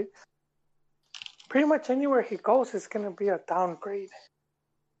him, but pretty much anywhere he goes is going to be a downgrade.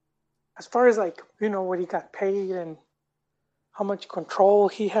 As far as what he got paid and how much control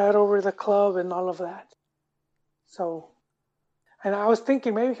he had over the club and all of that. So, and I was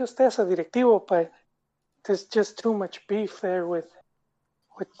thinking maybe he'll stay as a directivo, but there's just too much beef there with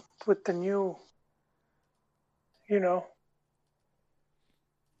the new,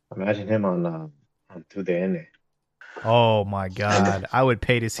 Imagine him on 2DN. Oh my God. I would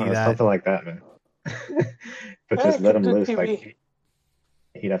pay to see that. Something like that, man. But Yeah, just let him good loose. TV. Like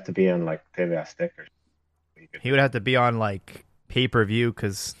he'd have to be on like TV Azteca. He would have to be on like pay-per-view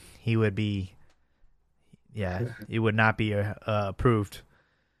because he would be, he would not be approved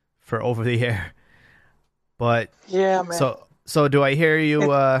for over the air. But Yeah, man. so do I hear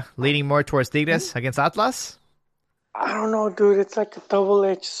you leaning more towards Tigres against Atlas? I don't know, dude. It's like a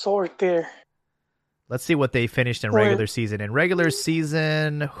double-edged sword there. Let's see what they finished in regular season. In regular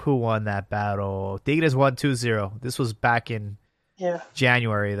season, who won that battle? Tigres won 2-0. This was back in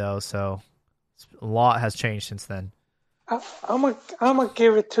January, though, so a lot has changed since then. I'm gonna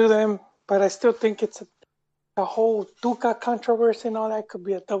give it to them, but I still think it's a whole Tuca controversy and all that could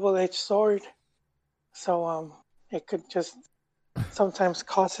be a double-edged sword. So it could just sometimes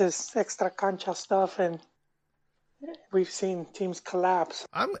causes extra cancha stuff, and we've seen teams collapse.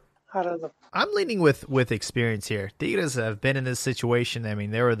 I'm leaning with experience here. Tigres have been in this situation. I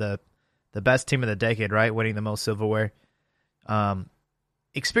mean, they were the best team of the decade, right? Winning the most silverware.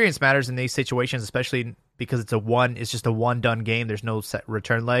 Experience matters in these situations, especially because it's just a one-done game. There's no set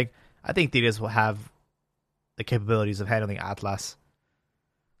return leg. I think Tigres will have the capabilities of handling Atlas.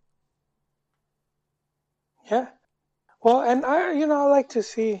 Yeah. Well, and I like to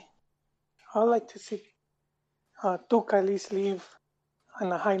see Tuca at least leave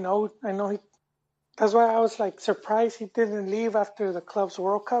on a high note. I know that's why I was surprised he didn't leave after the club's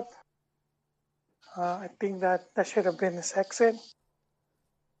World Cup. I think that should have been his exit,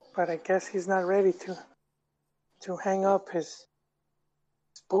 but I guess he's not ready to hang up his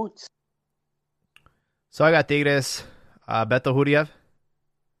boots. So I got Tigres. Beto, who do you have?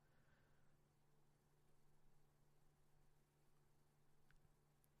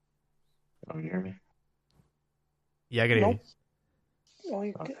 Oh, you hear me? Yeah, I can hear you. Oh,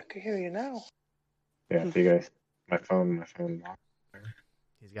 I can hear you now. Yeah, see you guys. My phone.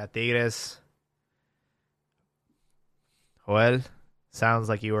 He's got Tigres. Joel, sounds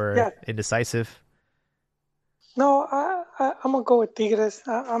like you were indecisive. No, I'm gonna go with Tigres.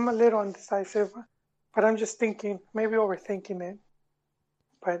 I'm a little indecisive, but I'm just thinking, maybe overthinking it.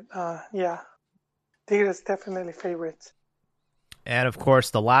 But Tigres definitely favorites. And of course,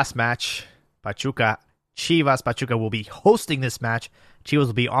 the last match, Chivas Pachuca will be hosting this match. Chivas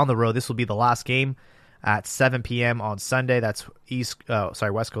will be on the road. This will be the last game at 7 p.m. on Sunday. That's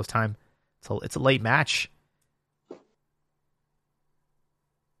West Coast time. So it's a late match.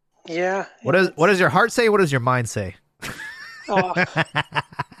 Yeah. What does your heart say? What does your mind say? Oh,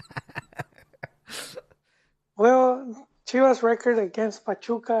 well, Chivas' record against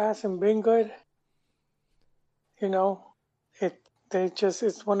Pachuca hasn't been good. You know,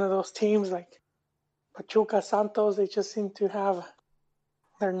 it's one of those teams like Pachuca, Santos. They just seem to have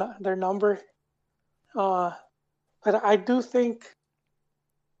their number. But I do think.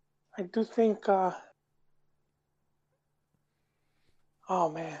 Oh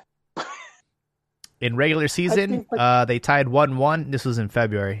man. In regular season, they tied 1-1. This was in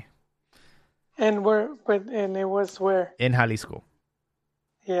February. And it was where? In Jalisco.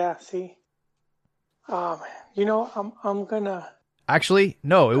 Yeah, see. Oh man. You know, I'm gonna Actually,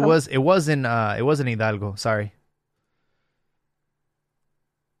 no, it was in Hidalgo. Sorry.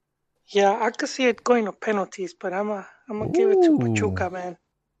 Yeah, I could see it going to penalties, but I'm gonna give it to Pachuca, man.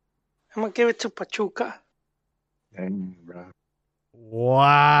 I'm gonna give it to Pachuca. Dang, bro. Wow.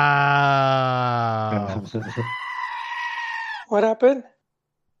 What happened?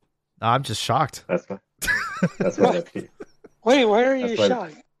 I'm just shocked. That's why the Wait, why are you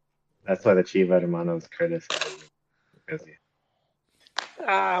shocked? That's why the Chiva hermanos criticize because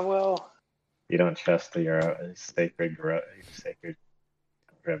Well, you don't trust your sacred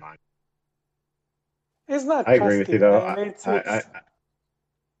revival. it's not. I agree with you though. Man.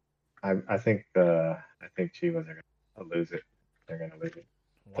 I think Chivas are gonna lose it. They're gonna lose it.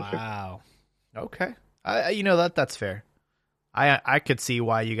 Wow. Okay. That's fair. I could see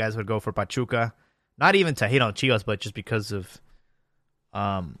why you guys would go for Pachuca, not even to hate on Chivas, but just because of,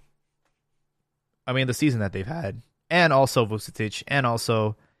 the season that they've had, and also Vucetich, and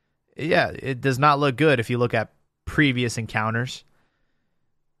also, it does not look good if you look at previous encounters.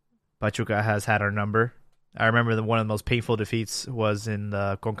 Pachuca has had our number. I remember one of the most painful defeats was in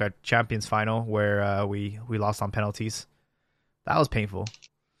the Conca Champions final where we lost on penalties. That was painful.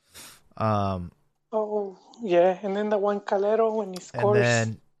 Oh yeah, and then the one Calero when he scores.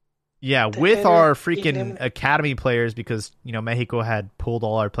 And then, with our freaking academy players, because Mexico had pulled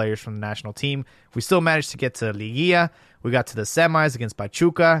all our players from the national team, we still managed to get to Liguilla. We got to the semis against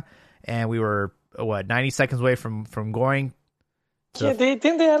Pachuca, and we were 90 seconds away from going. They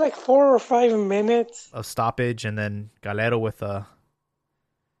had like 4 or 5 minutes of stoppage, and then Calero with a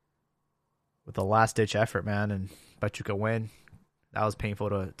last ditch effort, man, and Pachuca win. That was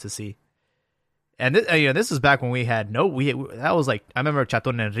painful to see. And this is back when we had that was like, I remember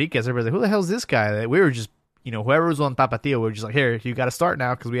Chaton Enriquez. Everybody was like, who the hell is this guy? We were just, whoever was on Tapatio, we were just like, here, you got to start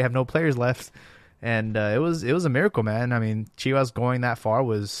now because we have no players left. And it was a miracle, man. I mean, Chivas going that far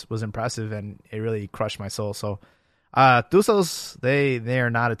was impressive, and it really crushed my soul. So, Tuzos, they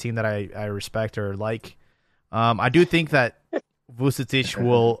are not a team that I respect or like. I do think that Vucetich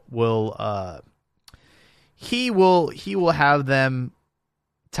will have them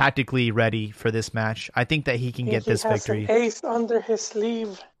tactically ready for this match. I think that he can get this victory. An ace under his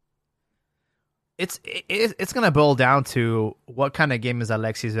sleeve. It's going to boil down to what kind of game is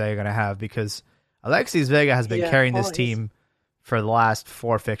Alexis Vega going to have, because Alexis Vega has been carrying this team for the last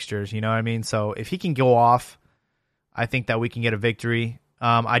 4 fixtures. You know what I mean? So if he can go off, I think that we can get a victory.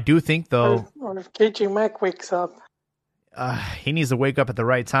 I do think, though, or if KJ Mack wakes up, he needs to wake up at the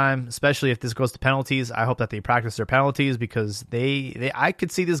right time, especially if this goes to penalties. I hope that they practice their penalties, because I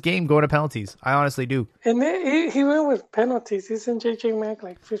could see this game going to penalties. I honestly do. And he went with penalties. Isn't JJ Mack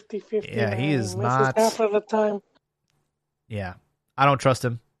like 50-50? Yeah, he is not. Half of the time. Yeah, I don't trust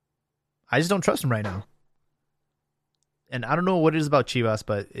him. I just don't trust him right now. And I don't know what it is about Chivas,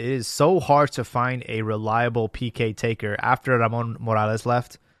 but it is so hard to find a reliable PK taker after Ramon Morales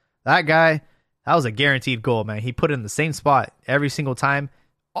left. That guy, that was a guaranteed goal, man. He put it in the same spot every single time.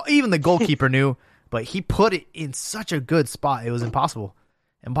 Even the goalkeeper knew, but he put it in such a good spot. It was impossible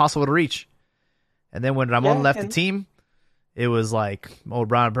to reach. And then when Ramon left the team, it was like,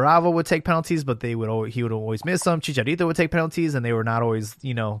 Brian Bravo would take penalties, but he would always miss them. Chicharito would take penalties, and they were not always,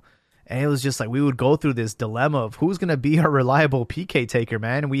 And it was just like we would go through this dilemma of who's going to be our reliable PK taker,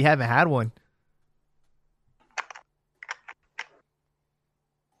 man. And we haven't had one.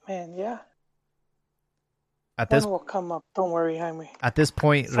 Man, yeah. One will come up. Don't worry, Jaime. At this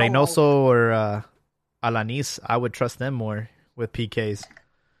point, Reynoso or Alanis, I would trust them more with PKs.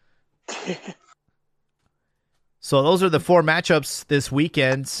 So those are the 4 matchups this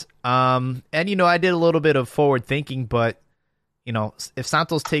weekend. And, I did a little bit of forward thinking, but if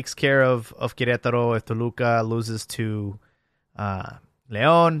Santos takes care of Querétaro, if Toluca loses to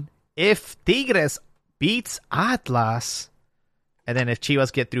León, if Tigres beats Atlas, and then if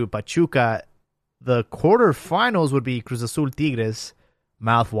Chivas get through Pachuca, the quarterfinals would be Cruz Azul Tigres,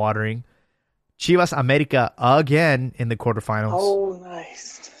 mouth-watering. Chivas America again in the quarterfinals. Oh,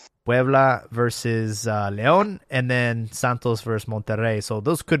 nice. Puebla versus León, and then Santos versus Monterrey. So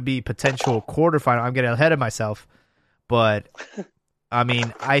those could be potential quarterfinal. I'm getting ahead of myself, but I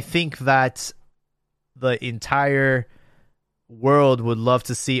mean, I think that the entire world would love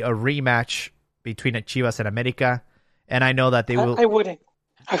to see a rematch between Chivas and America, and I know that they will. I wouldn't.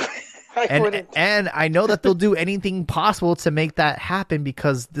 I wouldn't. And I know that they'll do anything possible to make that happen,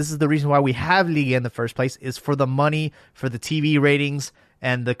 because this is the reason why we have Liga in the first place, is for the money, for the TV ratings,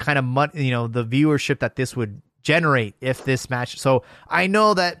 and the kind of money, the viewership that this would generate if this match. So I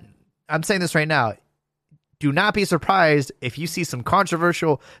know that I'm saying this right now. Do not be surprised if you see some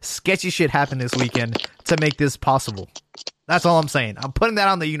controversial, sketchy shit happen this weekend to make this possible. That's all I'm saying. I'm putting that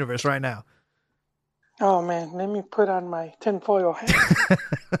on the universe right now. Oh man, let me put on my tinfoil hat.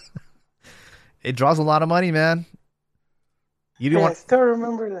 It draws a lot of money, man. You don't I still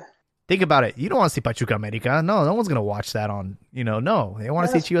remember that. Think about it. You don't want to see Pachuca America. No one's gonna watch that on. No, they want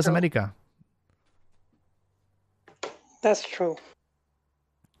to see Chivas America. That's true.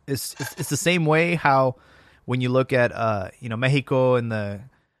 It's the same way how when you look at Mexico in the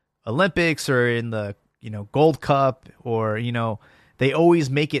Olympics or in the Gold Cup, or they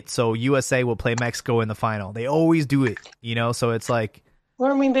always make it so USA will play Mexico in the final. They always do it, so it's like.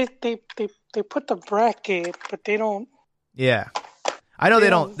 Well, I mean, they put the bracket, but they don't. Yeah, I know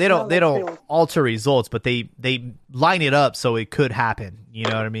they don't alter results, but they line it up so it could happen. You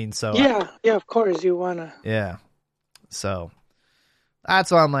know what I mean? So yeah, of course you wanna. Yeah, so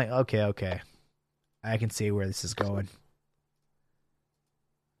that's why I'm like, okay, I can see where this is going.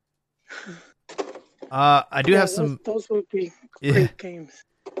 I do have some. Those would be great games.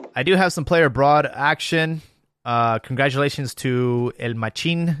 I do have some player abroad action. Congratulations to El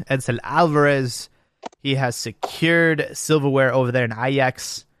Machin, Edsel Alvarez. He has secured silverware over there in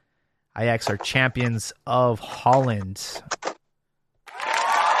Ajax. Ajax are champions of Holland.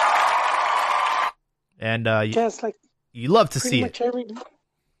 And it's like you love to see it.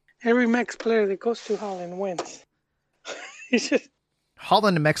 Every Mex player that goes to Holland wins. It's just...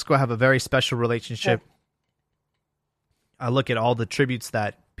 Holland and Mexico have a very special relationship. Yeah. I look at all the tributes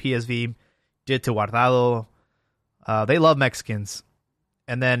that PSV did to Guardado. They love Mexicans.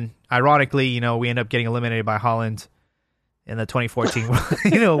 And then, ironically, we end up getting eliminated by Holland in the 2014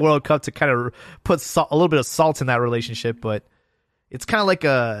 World Cup to kind of put a little bit of salt in that relationship. But it's kind of like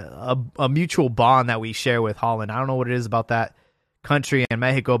a mutual bond that we share with Holland. I don't know what it is about that country and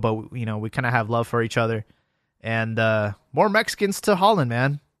Mexico, but, we kind of have love for each other. And more Mexicans to Holland,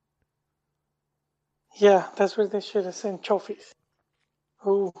 man. Yeah, that's where they should have sent trophies.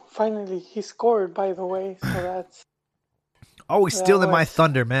 Who finally, he scored, by the way, so that's... Always stealing my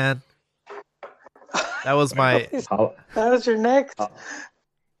thunder, man. That was my... That was your next.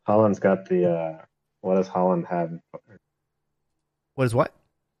 Holland's got the... what does Holland have? What is what?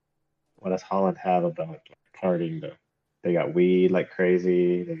 What does Holland have about partying, though? They got weed like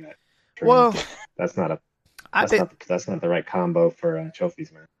crazy. They got drink. Well, that's not the right combo for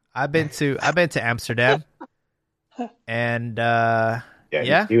trophies, man. I've been to Amsterdam, and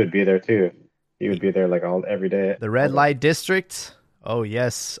yeah, he would be there too. He would be there like every day. The red light district. Oh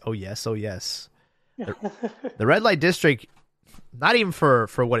yes. The red light district, not even for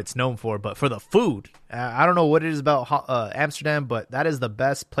what it's known for, but for the food. I don't know what it is about Amsterdam, but that is the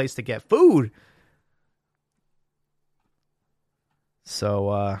best place to get food.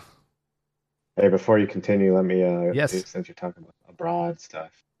 So, hey, before you continue, let me yes, since you're talking about abroad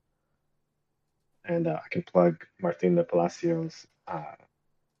stuff, and I can plug Martin de Palacios.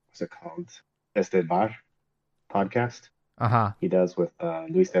 What's it called? Este Bar podcast. He does with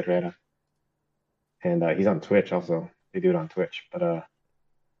Luis Herrera, and he's on Twitch also. They do it on Twitch. But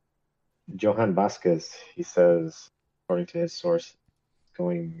Johan Vasquez, he says, according to his source,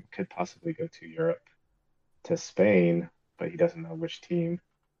 could possibly go to Europe, to Spain, but he doesn't know which team.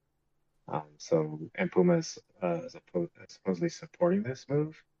 And Pumas is supposedly supporting this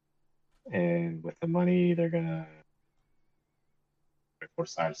move, and with the money, they're gonna four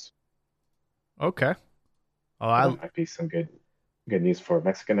sides. Okay. Oh, that might be some good news for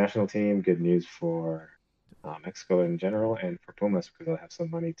Mexican national team. Good news for Mexico in general, and for Pumas because they'll have some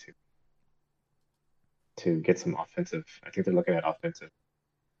money to get some offensive. I think they're looking at offensive.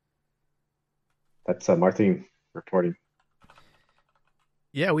 That's Martin reporting.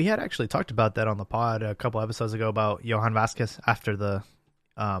 Yeah, we had actually talked about that on the pod a couple episodes ago about Johan Vasquez after the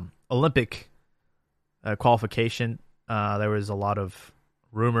Olympic qualification. There was a lot of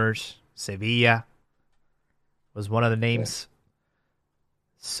rumors. Sevilla was one of the names. Yeah.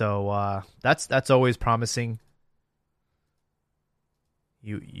 So that's always promising.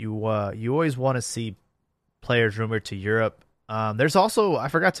 You always want to see players rumored to Europe. There's also, I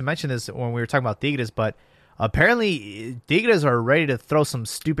forgot to mention this when we were talking about Tigres, but apparently Tigres are ready to throw some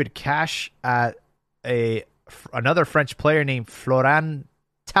stupid cash at another French player named Florent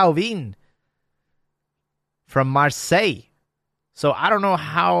Thauvin from Marseille. So I don't know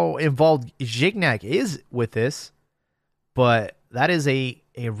how involved Gignac is with this, but that is a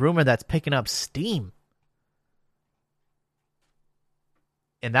rumor that's picking up steam.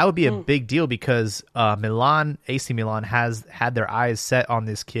 And that would be a big deal because AC Milan has had their eyes set on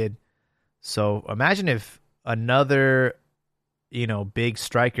this kid. So imagine if another, big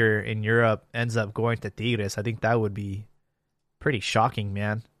striker in Europe ends up going to Tigres. I think that would be pretty shocking,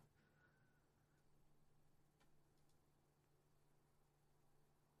 man.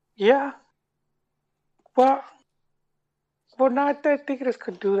 Yeah. Well, not that Tigres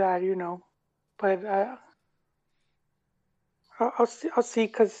could do that, but I'll see. I'll see,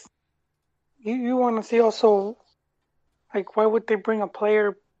 because you want to see also, like, why would they bring a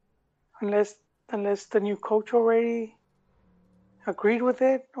player unless the new coach already agreed with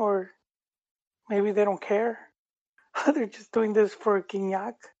it, or maybe they don't care. They're just doing this for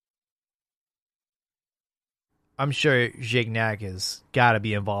Gignac. I'm sure Gignac has got to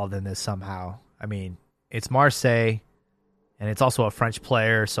be involved in this somehow. I mean, it's Marseille, and it's also a French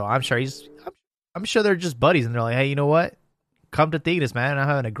player, so I'm sure I'm sure they're just buddies, and they're like, hey, you know what? Come to Tigres, man. I'm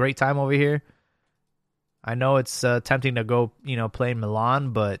having a great time over here. I know it's tempting to go, play in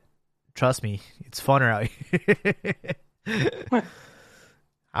Milan, but trust me, it's funner out here.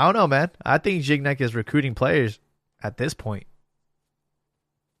 I don't know, man. I think Gignac is recruiting players at this point.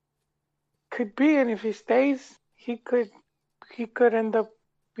 Could be, and if he stays, he could end up,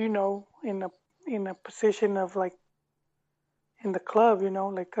 in a position of, like, in the club,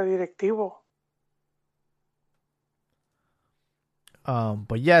 like a directivo.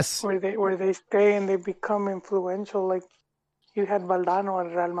 But yes, where they stay and they become influential. Like you had Valdano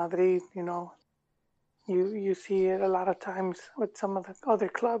at Real Madrid. You see it a lot of times with some of the other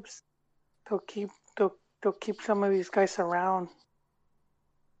clubs. They'll keep some of these guys around.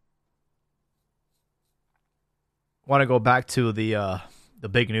 Want to go back to the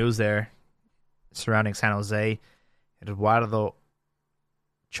big news there surrounding San Jose. Eduardo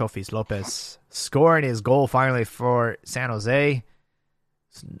Chofis Lopez scoring his goal finally for San Jose.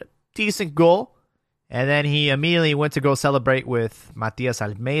 Decent goal. And then he immediately went to go celebrate with Matias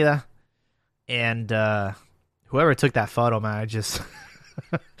Almeida. And whoever took that photo, man,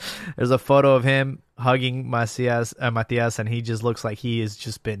 there's a photo of him hugging Matias, and he just looks like he has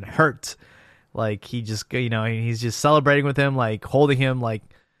just been hurt. Like he just, he's just celebrating with him, like holding him, like,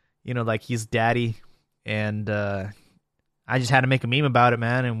 like he's daddy. And I just had to make a meme about it,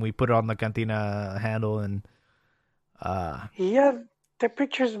 man, and we put it on the Cantina handle. And yeah, the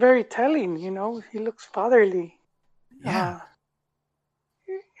picture's very telling. He looks fatherly. Yeah.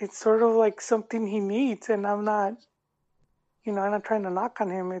 It's sort of like something he needs, and I'm not trying to knock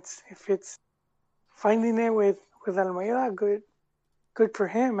on him. If it's finding it with Almeida, good for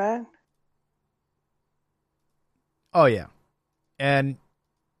him, man. Oh yeah, and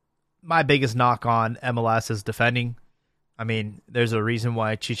my biggest knock on MLS is defending. I mean, there's a reason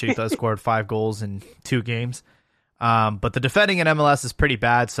why Chicharito scored 5 goals in 2 games, but the defending in MLS is pretty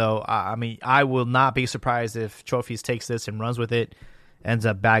bad. So I mean, I will not be surprised if Trophies takes this and runs with it. Ends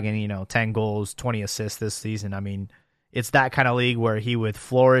up bagging, 10 goals, 20 assists this season. I mean, it's that kind of league where he would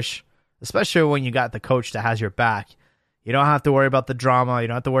flourish, especially when you got the coach that has your back. You don't have to worry about the drama. You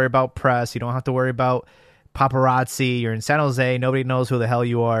don't have to worry about press. You don't have to worry about paparazzi. You're in San Jose. Nobody knows who the hell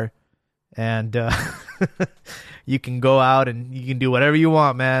you are. And you can go out and you can do whatever you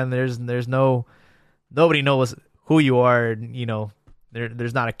want, man. Nobody knows who you are.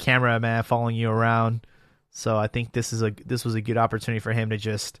 There's not a cameraman following you around. So I think this was a good opportunity for him to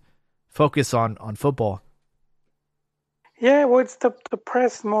just focus on football. Yeah, well, it's the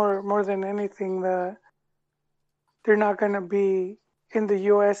press more than anything. They're not going to be in the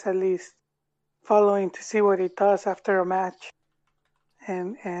U.S. at least following to see what he does after a match,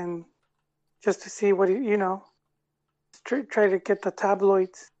 and just to see what he try to get the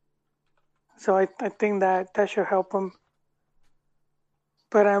tabloids. So I think that should help him.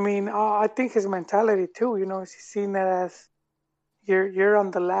 But I mean, I think his mentality too. He's seen that as you're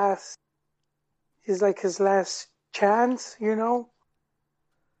on the last. He's like his last chance. To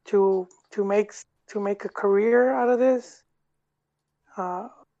make a career out of this.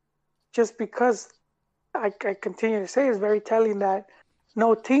 Just because I continue to say it's very telling that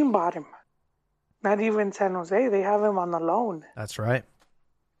no team bought him. Not even San Jose. They have him on a loan. That's right.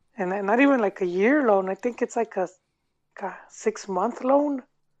 And not even like a year loan. I think it's like a 6-month loan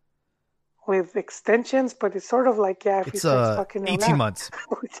with extensions, but it's sort of like, if he It's starts fucking 18 months.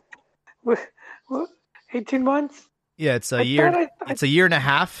 18 months? Yeah, it's a I year. thought It's a year and a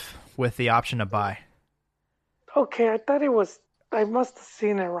half with the option to buy. Okay, I thought it was. I must have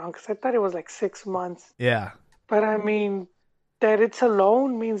seen it wrong because I thought it was like 6 months. Yeah. But I mean, that it's a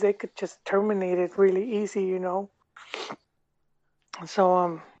loan means they could just terminate it really easy, you know.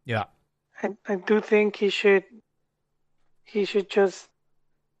 So Yeah. I do think he should just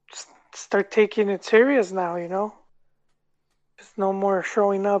start taking it serious now, you know. Just no more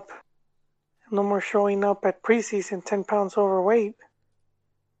showing up at preseason 10 pounds overweight.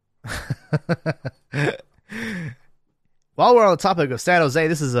 While we're on the topic of San Jose,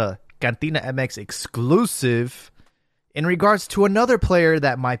 this is a Cantina MX exclusive in regards to another player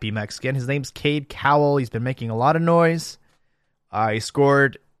that might be Mexican. His name's Cade Cowell. He's been making a lot of noise. He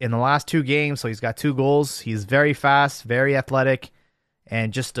scored in the last 2 games, so he's got 2 goals. He's very fast, very athletic,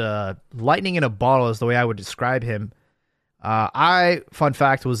 and just lightning in a bottle is the way I would describe him. Fun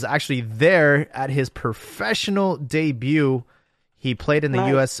fact, was actually there at his professional debut. He played in the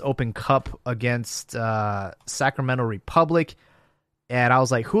U.S. Open Cup against Sacramento Republic, and I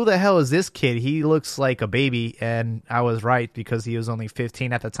was like, who the hell is this kid? He looks like a baby, and I was right because he was only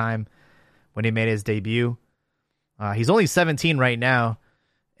 15 at the time when he made his debut. He's only 17 right now,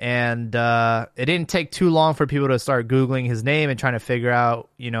 and it didn't take too long for people to start Googling his name and trying to figure out,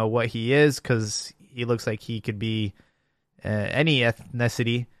 what he is, because he looks like he could be any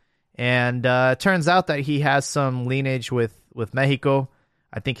ethnicity. And it turns out that he has some lineage with Mexico.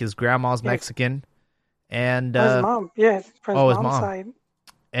 I think his grandma's Mexican. And his mom, his mom's side.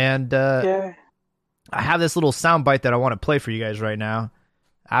 And I have this little soundbite that I want to play for you guys right now.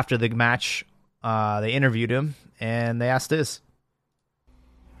 After the match, they interviewed him, and they asked this.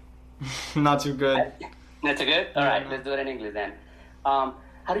 Not too good. Not too good? All right, let's do it in English then. How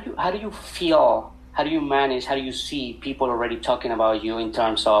do you feel? How do you manage? How do you see people already talking about you in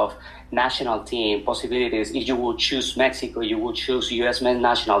terms of national team possibilities? If you would choose Mexico, you would choose U.S. men's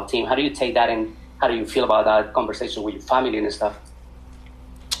national team. How do you take that, and how do you feel about that conversation with your family and stuff?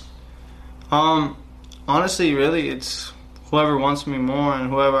 Honestly, really, it's whoever wants me more and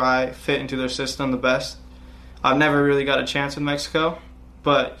whoever I fit into their system the best. I've never really got a chance with Mexico,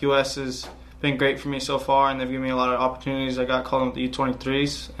 but U.S. has been great for me so far, and they've given me a lot of opportunities. I got called up with the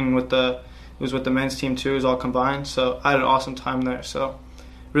U23s, and it was with the men's team too, it was all combined. So I had an awesome time there. So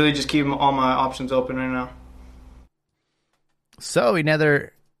really just keeping all my options open right now. So he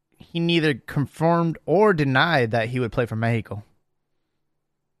neither confirmed or denied that he would play for Mexico.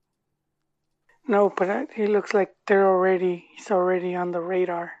 No, but he looks like he's already on the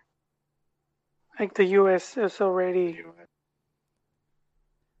radar. Like the U.S. is already.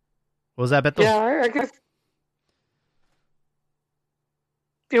 What was that, Beto? Yeah, I guess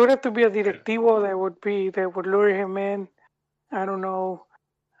it would have to be a directivo that would lure him in. I don't know.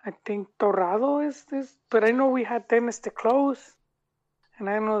 I think Torrado is this, but I know we had Dennis to close, and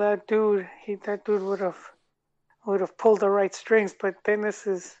I know that dude would have pulled the right strings. But Dennis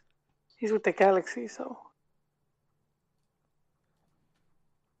he's with the Galaxy, so.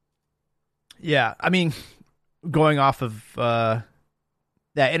 Yeah, I mean, going off of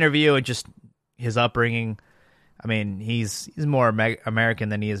that interview and just his upbringing, I mean, he's more American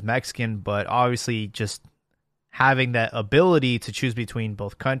than he is Mexican, but obviously just having that ability to choose between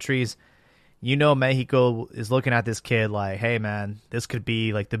both countries, Mexico is looking at this kid like, hey, man, this could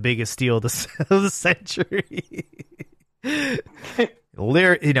be like the biggest steal of the century.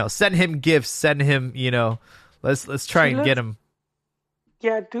 Send him gifts, send him, let's try and get him.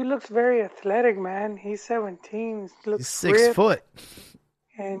 Yeah, dude looks very athletic, man. He's 17. He's 6 foot.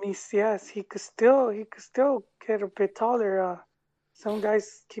 And he could still get a bit taller. Some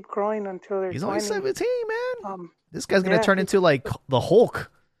guys keep growing until they're 20. He's only 17, man. This guy's gonna turn into like the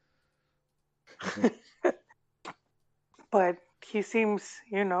Hulk. But he seems,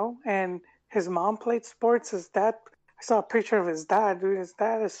 and his mom played sports. His dad, I saw a picture of his dad, dude. His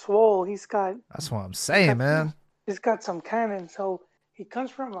dad is swole. That's what I'm saying, man. He's got some cannon. So he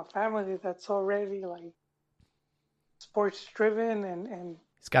comes from a family that's already like sports driven and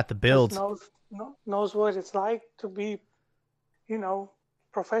he's got the build. Knows what it's like to be,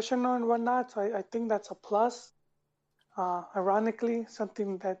 professional and whatnot. So I think that's a plus. Ironically,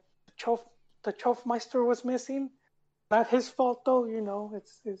 something that the Chofmeister was missing. Not his fault though,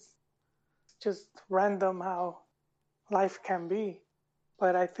 it's just random how life can be.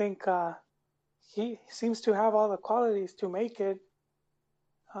 But I think he seems to have all the qualities to make it.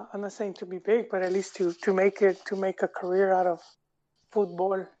 I'm not saying to be big, but at least to make a career out of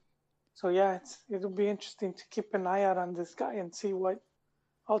football. So yeah, it'll be interesting to keep an eye out on this guy and see what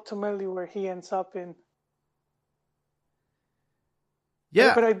ultimately where he ends up in.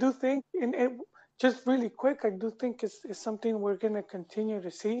 Yeah. But I do think, just really quick, I do think it's something we're going to continue to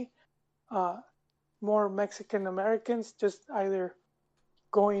see. More Mexican Americans just either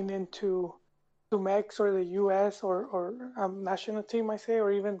going into Mex or the U.S. or national team, I say,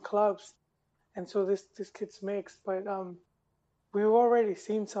 or even clubs. And so this gets mixed. But we've already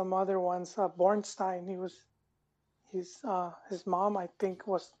seen some other ones. Bornstein, his mom, I think,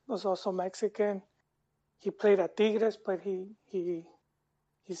 was also Mexican. He played at Tigres, but he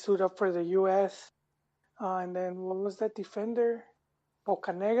suited up for the U.S. And then what was that defender?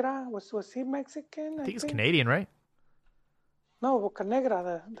 Bocanegra, was he Mexican? I think he's Canadian, right? No,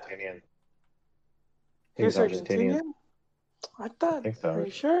 Bocanegra. Argentinian. He's Argentinian? I thought. I think so. Are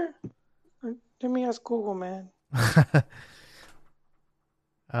you sure? Let me ask Google, man.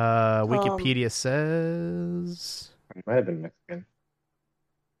 Wikipedia says. It might have been Mexican.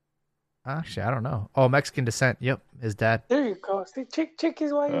 Actually, I don't know. Oh, Mexican descent. Yep, his dad. There you go. See, check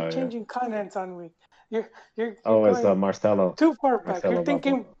is why you're changing continents on me. You're it's Marcelo. Too far back. Marcelo You're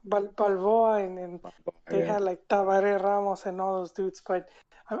thinking Balboa and they had like Tabaré Ramos and all those dudes. But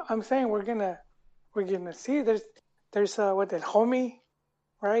I'm saying we're gonna see. There's what, El Homie,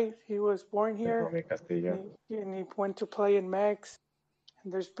 right? He was born here. Homie Castillo. And he went to play in Mex.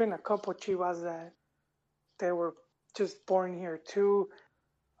 And there's been a couple Chivas that they were just born here too.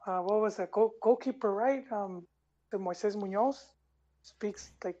 What was that goalkeeper, right? The Moises Munoz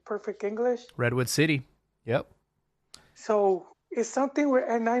speaks like perfect English. Redwood City. Yep. So it's something where,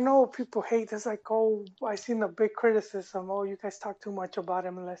 and I know people hate this, like, oh, I seen the big criticism. Oh, you guys talk too much about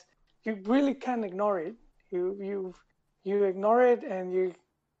him. Unless you really can't ignore it. You ignore it, and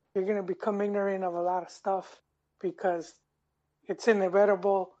you're gonna become ignorant of a lot of stuff because it's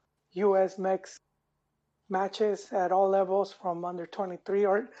inevitable. U.S. Mex matches at all levels, from under 23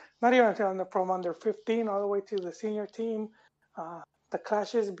 or not even from under 15 all the way to the senior team. The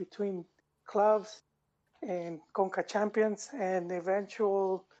clashes between clubs and Conca champions and the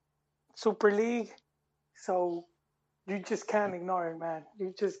eventual Super League. So you just can't ignore it, man.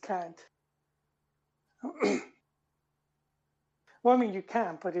 You just can't. Well, I mean, you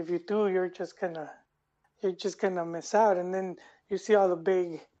can, but if you do, you're just gonna miss out. And then you see all the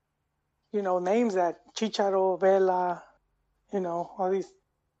big, names that Chicharo, Vela, all these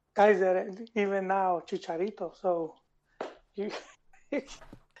guys that even now Chicharito. So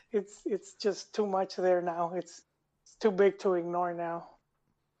it's just too much there now. It's too big to ignore now.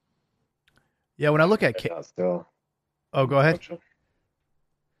 Yeah, when I look at still. Oh, go ahead. Pocho.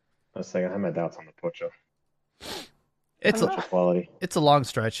 I was saying I have my doubts on the Pocho. It's quality. It's a long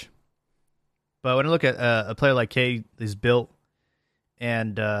stretch, but when I look at a player like Kay, he's built.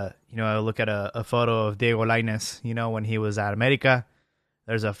 And, I look at a photo of Diego Lainez, when he was at America.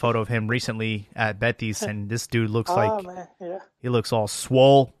 There's a photo of him recently at Betis, and this dude looks he looks all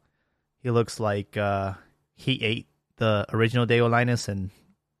swole. He looks like he ate the original Diego Lainez, and,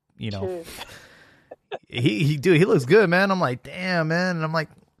 he looks good, man. I'm like, damn, man. And I'm like,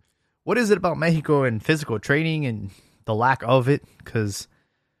 what is it about Mexico and physical training and the lack of it? Because,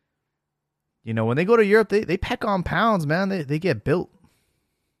 when they go to Europe, they pack on pounds, man. They get built.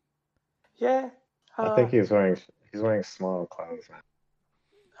 Yeah, I think he's wearing small clothes,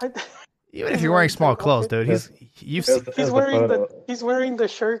 man. Even if you're wearing small clothes, dude, he's wearing the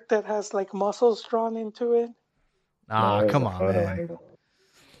shirt that has like muscles drawn into it. Ah, come on, man. Angle.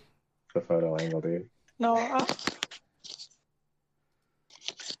 The photo angle, dude. No,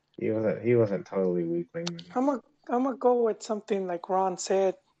 he wasn't totally weakling. I'm gonna go with something like Ron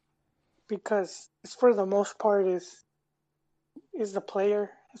said, because it's for the most part is the player.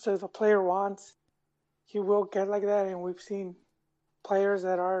 So if the player wants, he will get like that. And we've seen players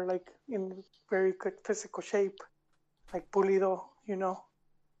that are like in very good physical shape, like Pulido,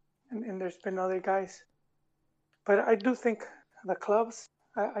 and there's been other guys. But I do think the clubs,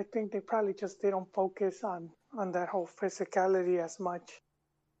 I think they probably they don't focus on that whole physicality as much,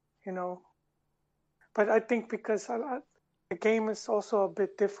 But I think because the game is also a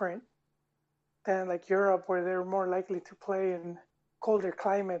bit different than like Europe, where they're more likely to play in colder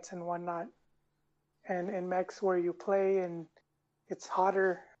climates and whatnot, and in Mex where you play and it's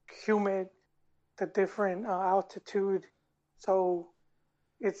hotter, humid, the different altitude, so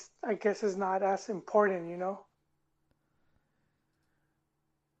I guess it's not as important,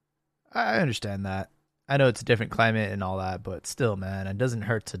 I understand that. I know it's a different climate and all that, but still, man, it doesn't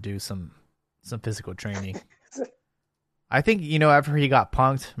hurt to do some physical training. I think, after he got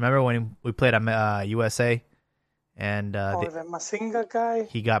punked, remember when we played at USA? And the Masinga guy.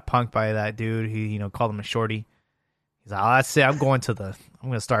 He got punked by that dude. He, called him a shorty. He's like, oh, that's it. I'm going to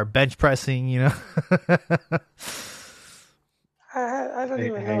start bench pressing, you know. I don't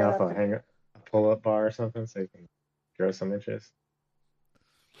even know Hang what off happened. a pull-up bar or something so you can grow some inches.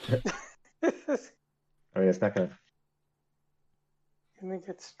 I mean, it's not gonna. And it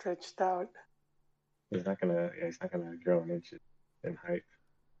gets stretched out. He's not gonna. Yeah, he's not gonna grow an inch in height.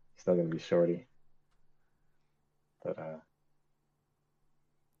 He's still gonna be shorty. But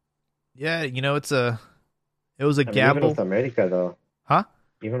Yeah, you know, it was a I mean, even gamble. with America though, Huh?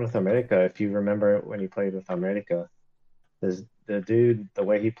 even with America, if you remember when he played with America, there's the dude, the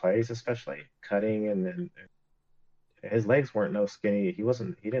way he plays, especially cutting and his legs weren't no skinny. He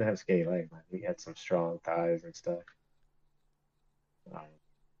didn't have skinny legs, man. He had some strong thighs and stuff. Um,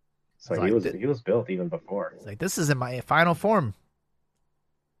 so It's like, he was built even before. it's like this isn't my final form.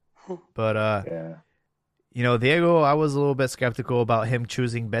 But Yeah. you know, Diego, I was a little bit skeptical about him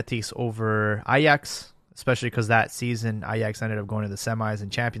choosing Betis over Ajax, especially because that season Ajax ended up going to the semis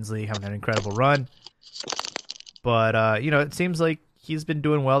and Champions League, having an incredible run. But you know, it seems like he's been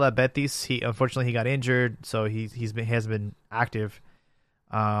doing well at Betis. He unfortunately he got injured, so he has been active.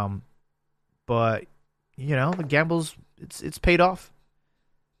 But you know, the gambles it's paid off.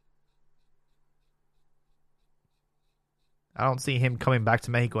 I don't see him coming back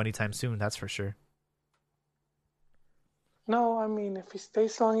to Mexico anytime soon. That's for sure. No, I mean, if he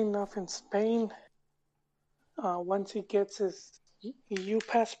stays long enough in Spain, once he gets his EU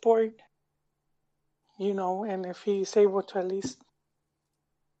passport, you know, and if he's able to at least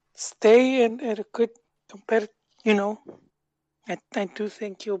stay at a good competitive, you know, I do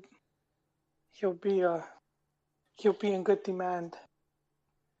think he'll be in good demand.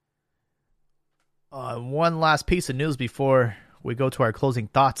 One last piece of news before we go to our closing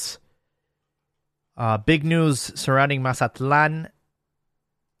thoughts. Big news surrounding Mazatlan.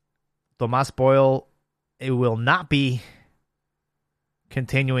 Tomas Boyle, it will not be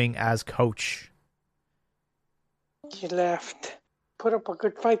continuing as coach. He left. Put up a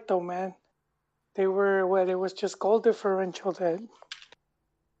good fight though, man. They were it was just goal differential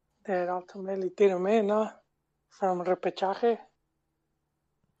that ultimately did him in, from repechaje.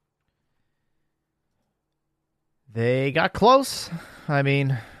 They got close. I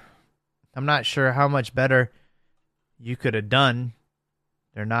mean, I'm not sure how much better you could have done.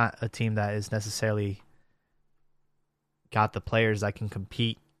 They're not a team that is necessarily got the players that can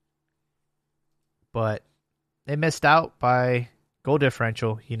compete. But they missed out by goal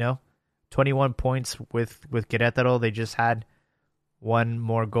differential, you know? 21 points with Querétaro. They just had one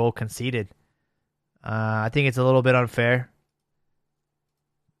more goal conceded. I think it's a little bit unfair.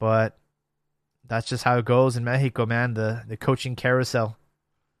 But that's just how it goes in Mexico, man. The coaching carousel.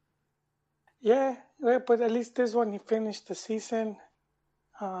 Yeah, but at least this one he finished the season.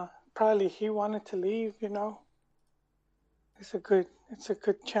 Probably he wanted to leave, you know. It's a good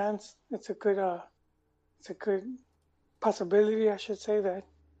chance. It's a good possibility, I should say, that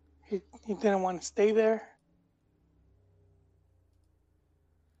he didn't want to stay there.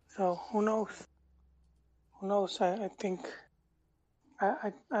 So who knows? Who knows? I think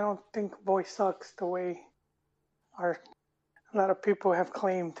I don't think Boy sucks the way a lot of people have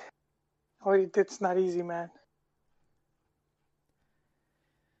claimed. What he did's not easy, man.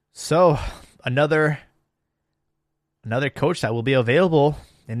 So another coach that will be available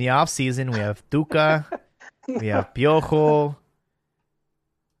in the offseason. We have Tuca, we have Piojo,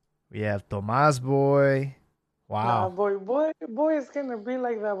 we have Tomas Boy. Wow. Boy is gonna be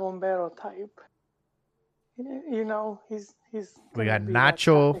like that Bombero type. You know, he's. We got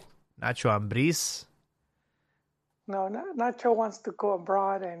Nacho Ambriz. No, Nacho wants to go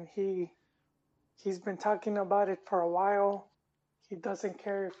abroad, and he's been talking about it for a while. He doesn't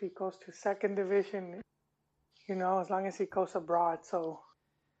care if he goes to second division, you know, as long as he goes abroad. So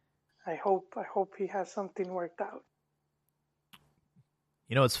I hope he has something worked out.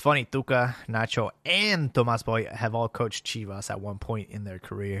 You know, it's funny. Tuca, Nacho, and Tomas Boy have all coached Chivas at one point in their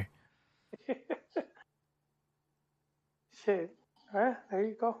career. Shit. All right, there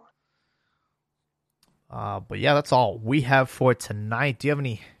you go. But yeah, that's all we have for tonight. Do you have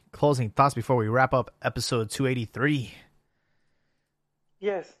any closing thoughts before we wrap up episode 283?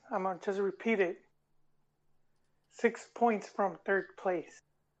 Yes, I'm going to just repeat it. 6 points from third place.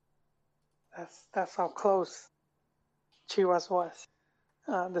 That's how close Chivas was,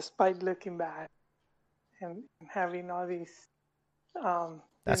 despite looking bad and having all these.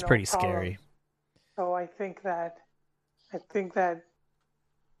 That's pretty problems. Scary. So I think that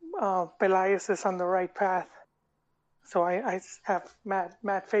Pelaez is on the right path. So I have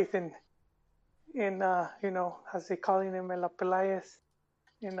mad faith in you know, as they calling him, El Pelaez.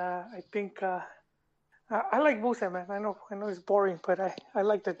 And I think I like Musa, man. I know it's boring, but I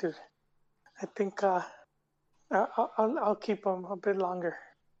like the dude. I think I'll keep him a bit longer.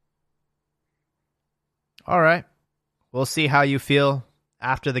 All right. We'll see how you feel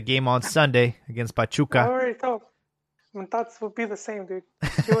after the game on Sunday against I Pachuca. already thought my thoughts would be the same, dude.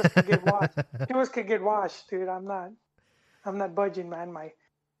 Chivas could get washed. Chivas could get washed, dude. I'm not budging, man.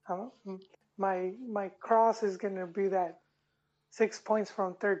 My cross is gonna be that 6 points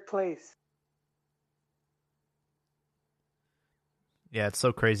from third place. Yeah, it's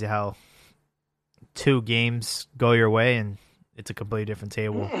so crazy how 2 games go your way and it's a completely different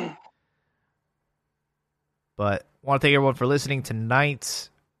table. But I want to thank everyone for listening tonight.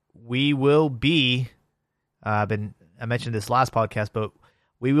 We will be, I mentioned this last podcast, but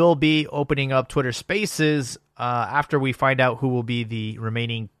we will be opening up Twitter Spaces after we find out who will be the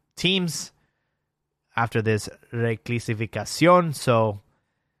remaining teams after this reclasificación. So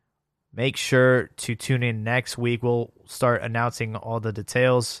make sure to tune in next week. We'll start announcing all the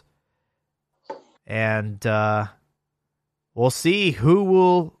details. And we'll see who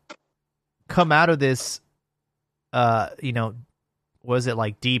will come out of this, was it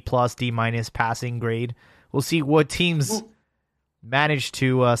like D+, D- passing grade? We'll see what teams manage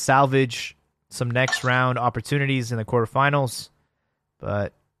to salvage some next round opportunities in the quarterfinals.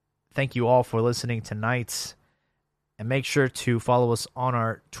 But thank you all for listening tonight. And make sure to follow us on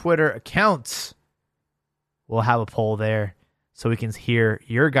our Twitter accounts. We'll have a poll there so we can hear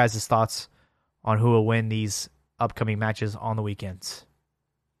your guys' thoughts on who will win these upcoming matches on the weekends.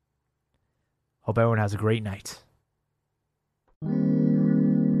 Hope everyone has a great night.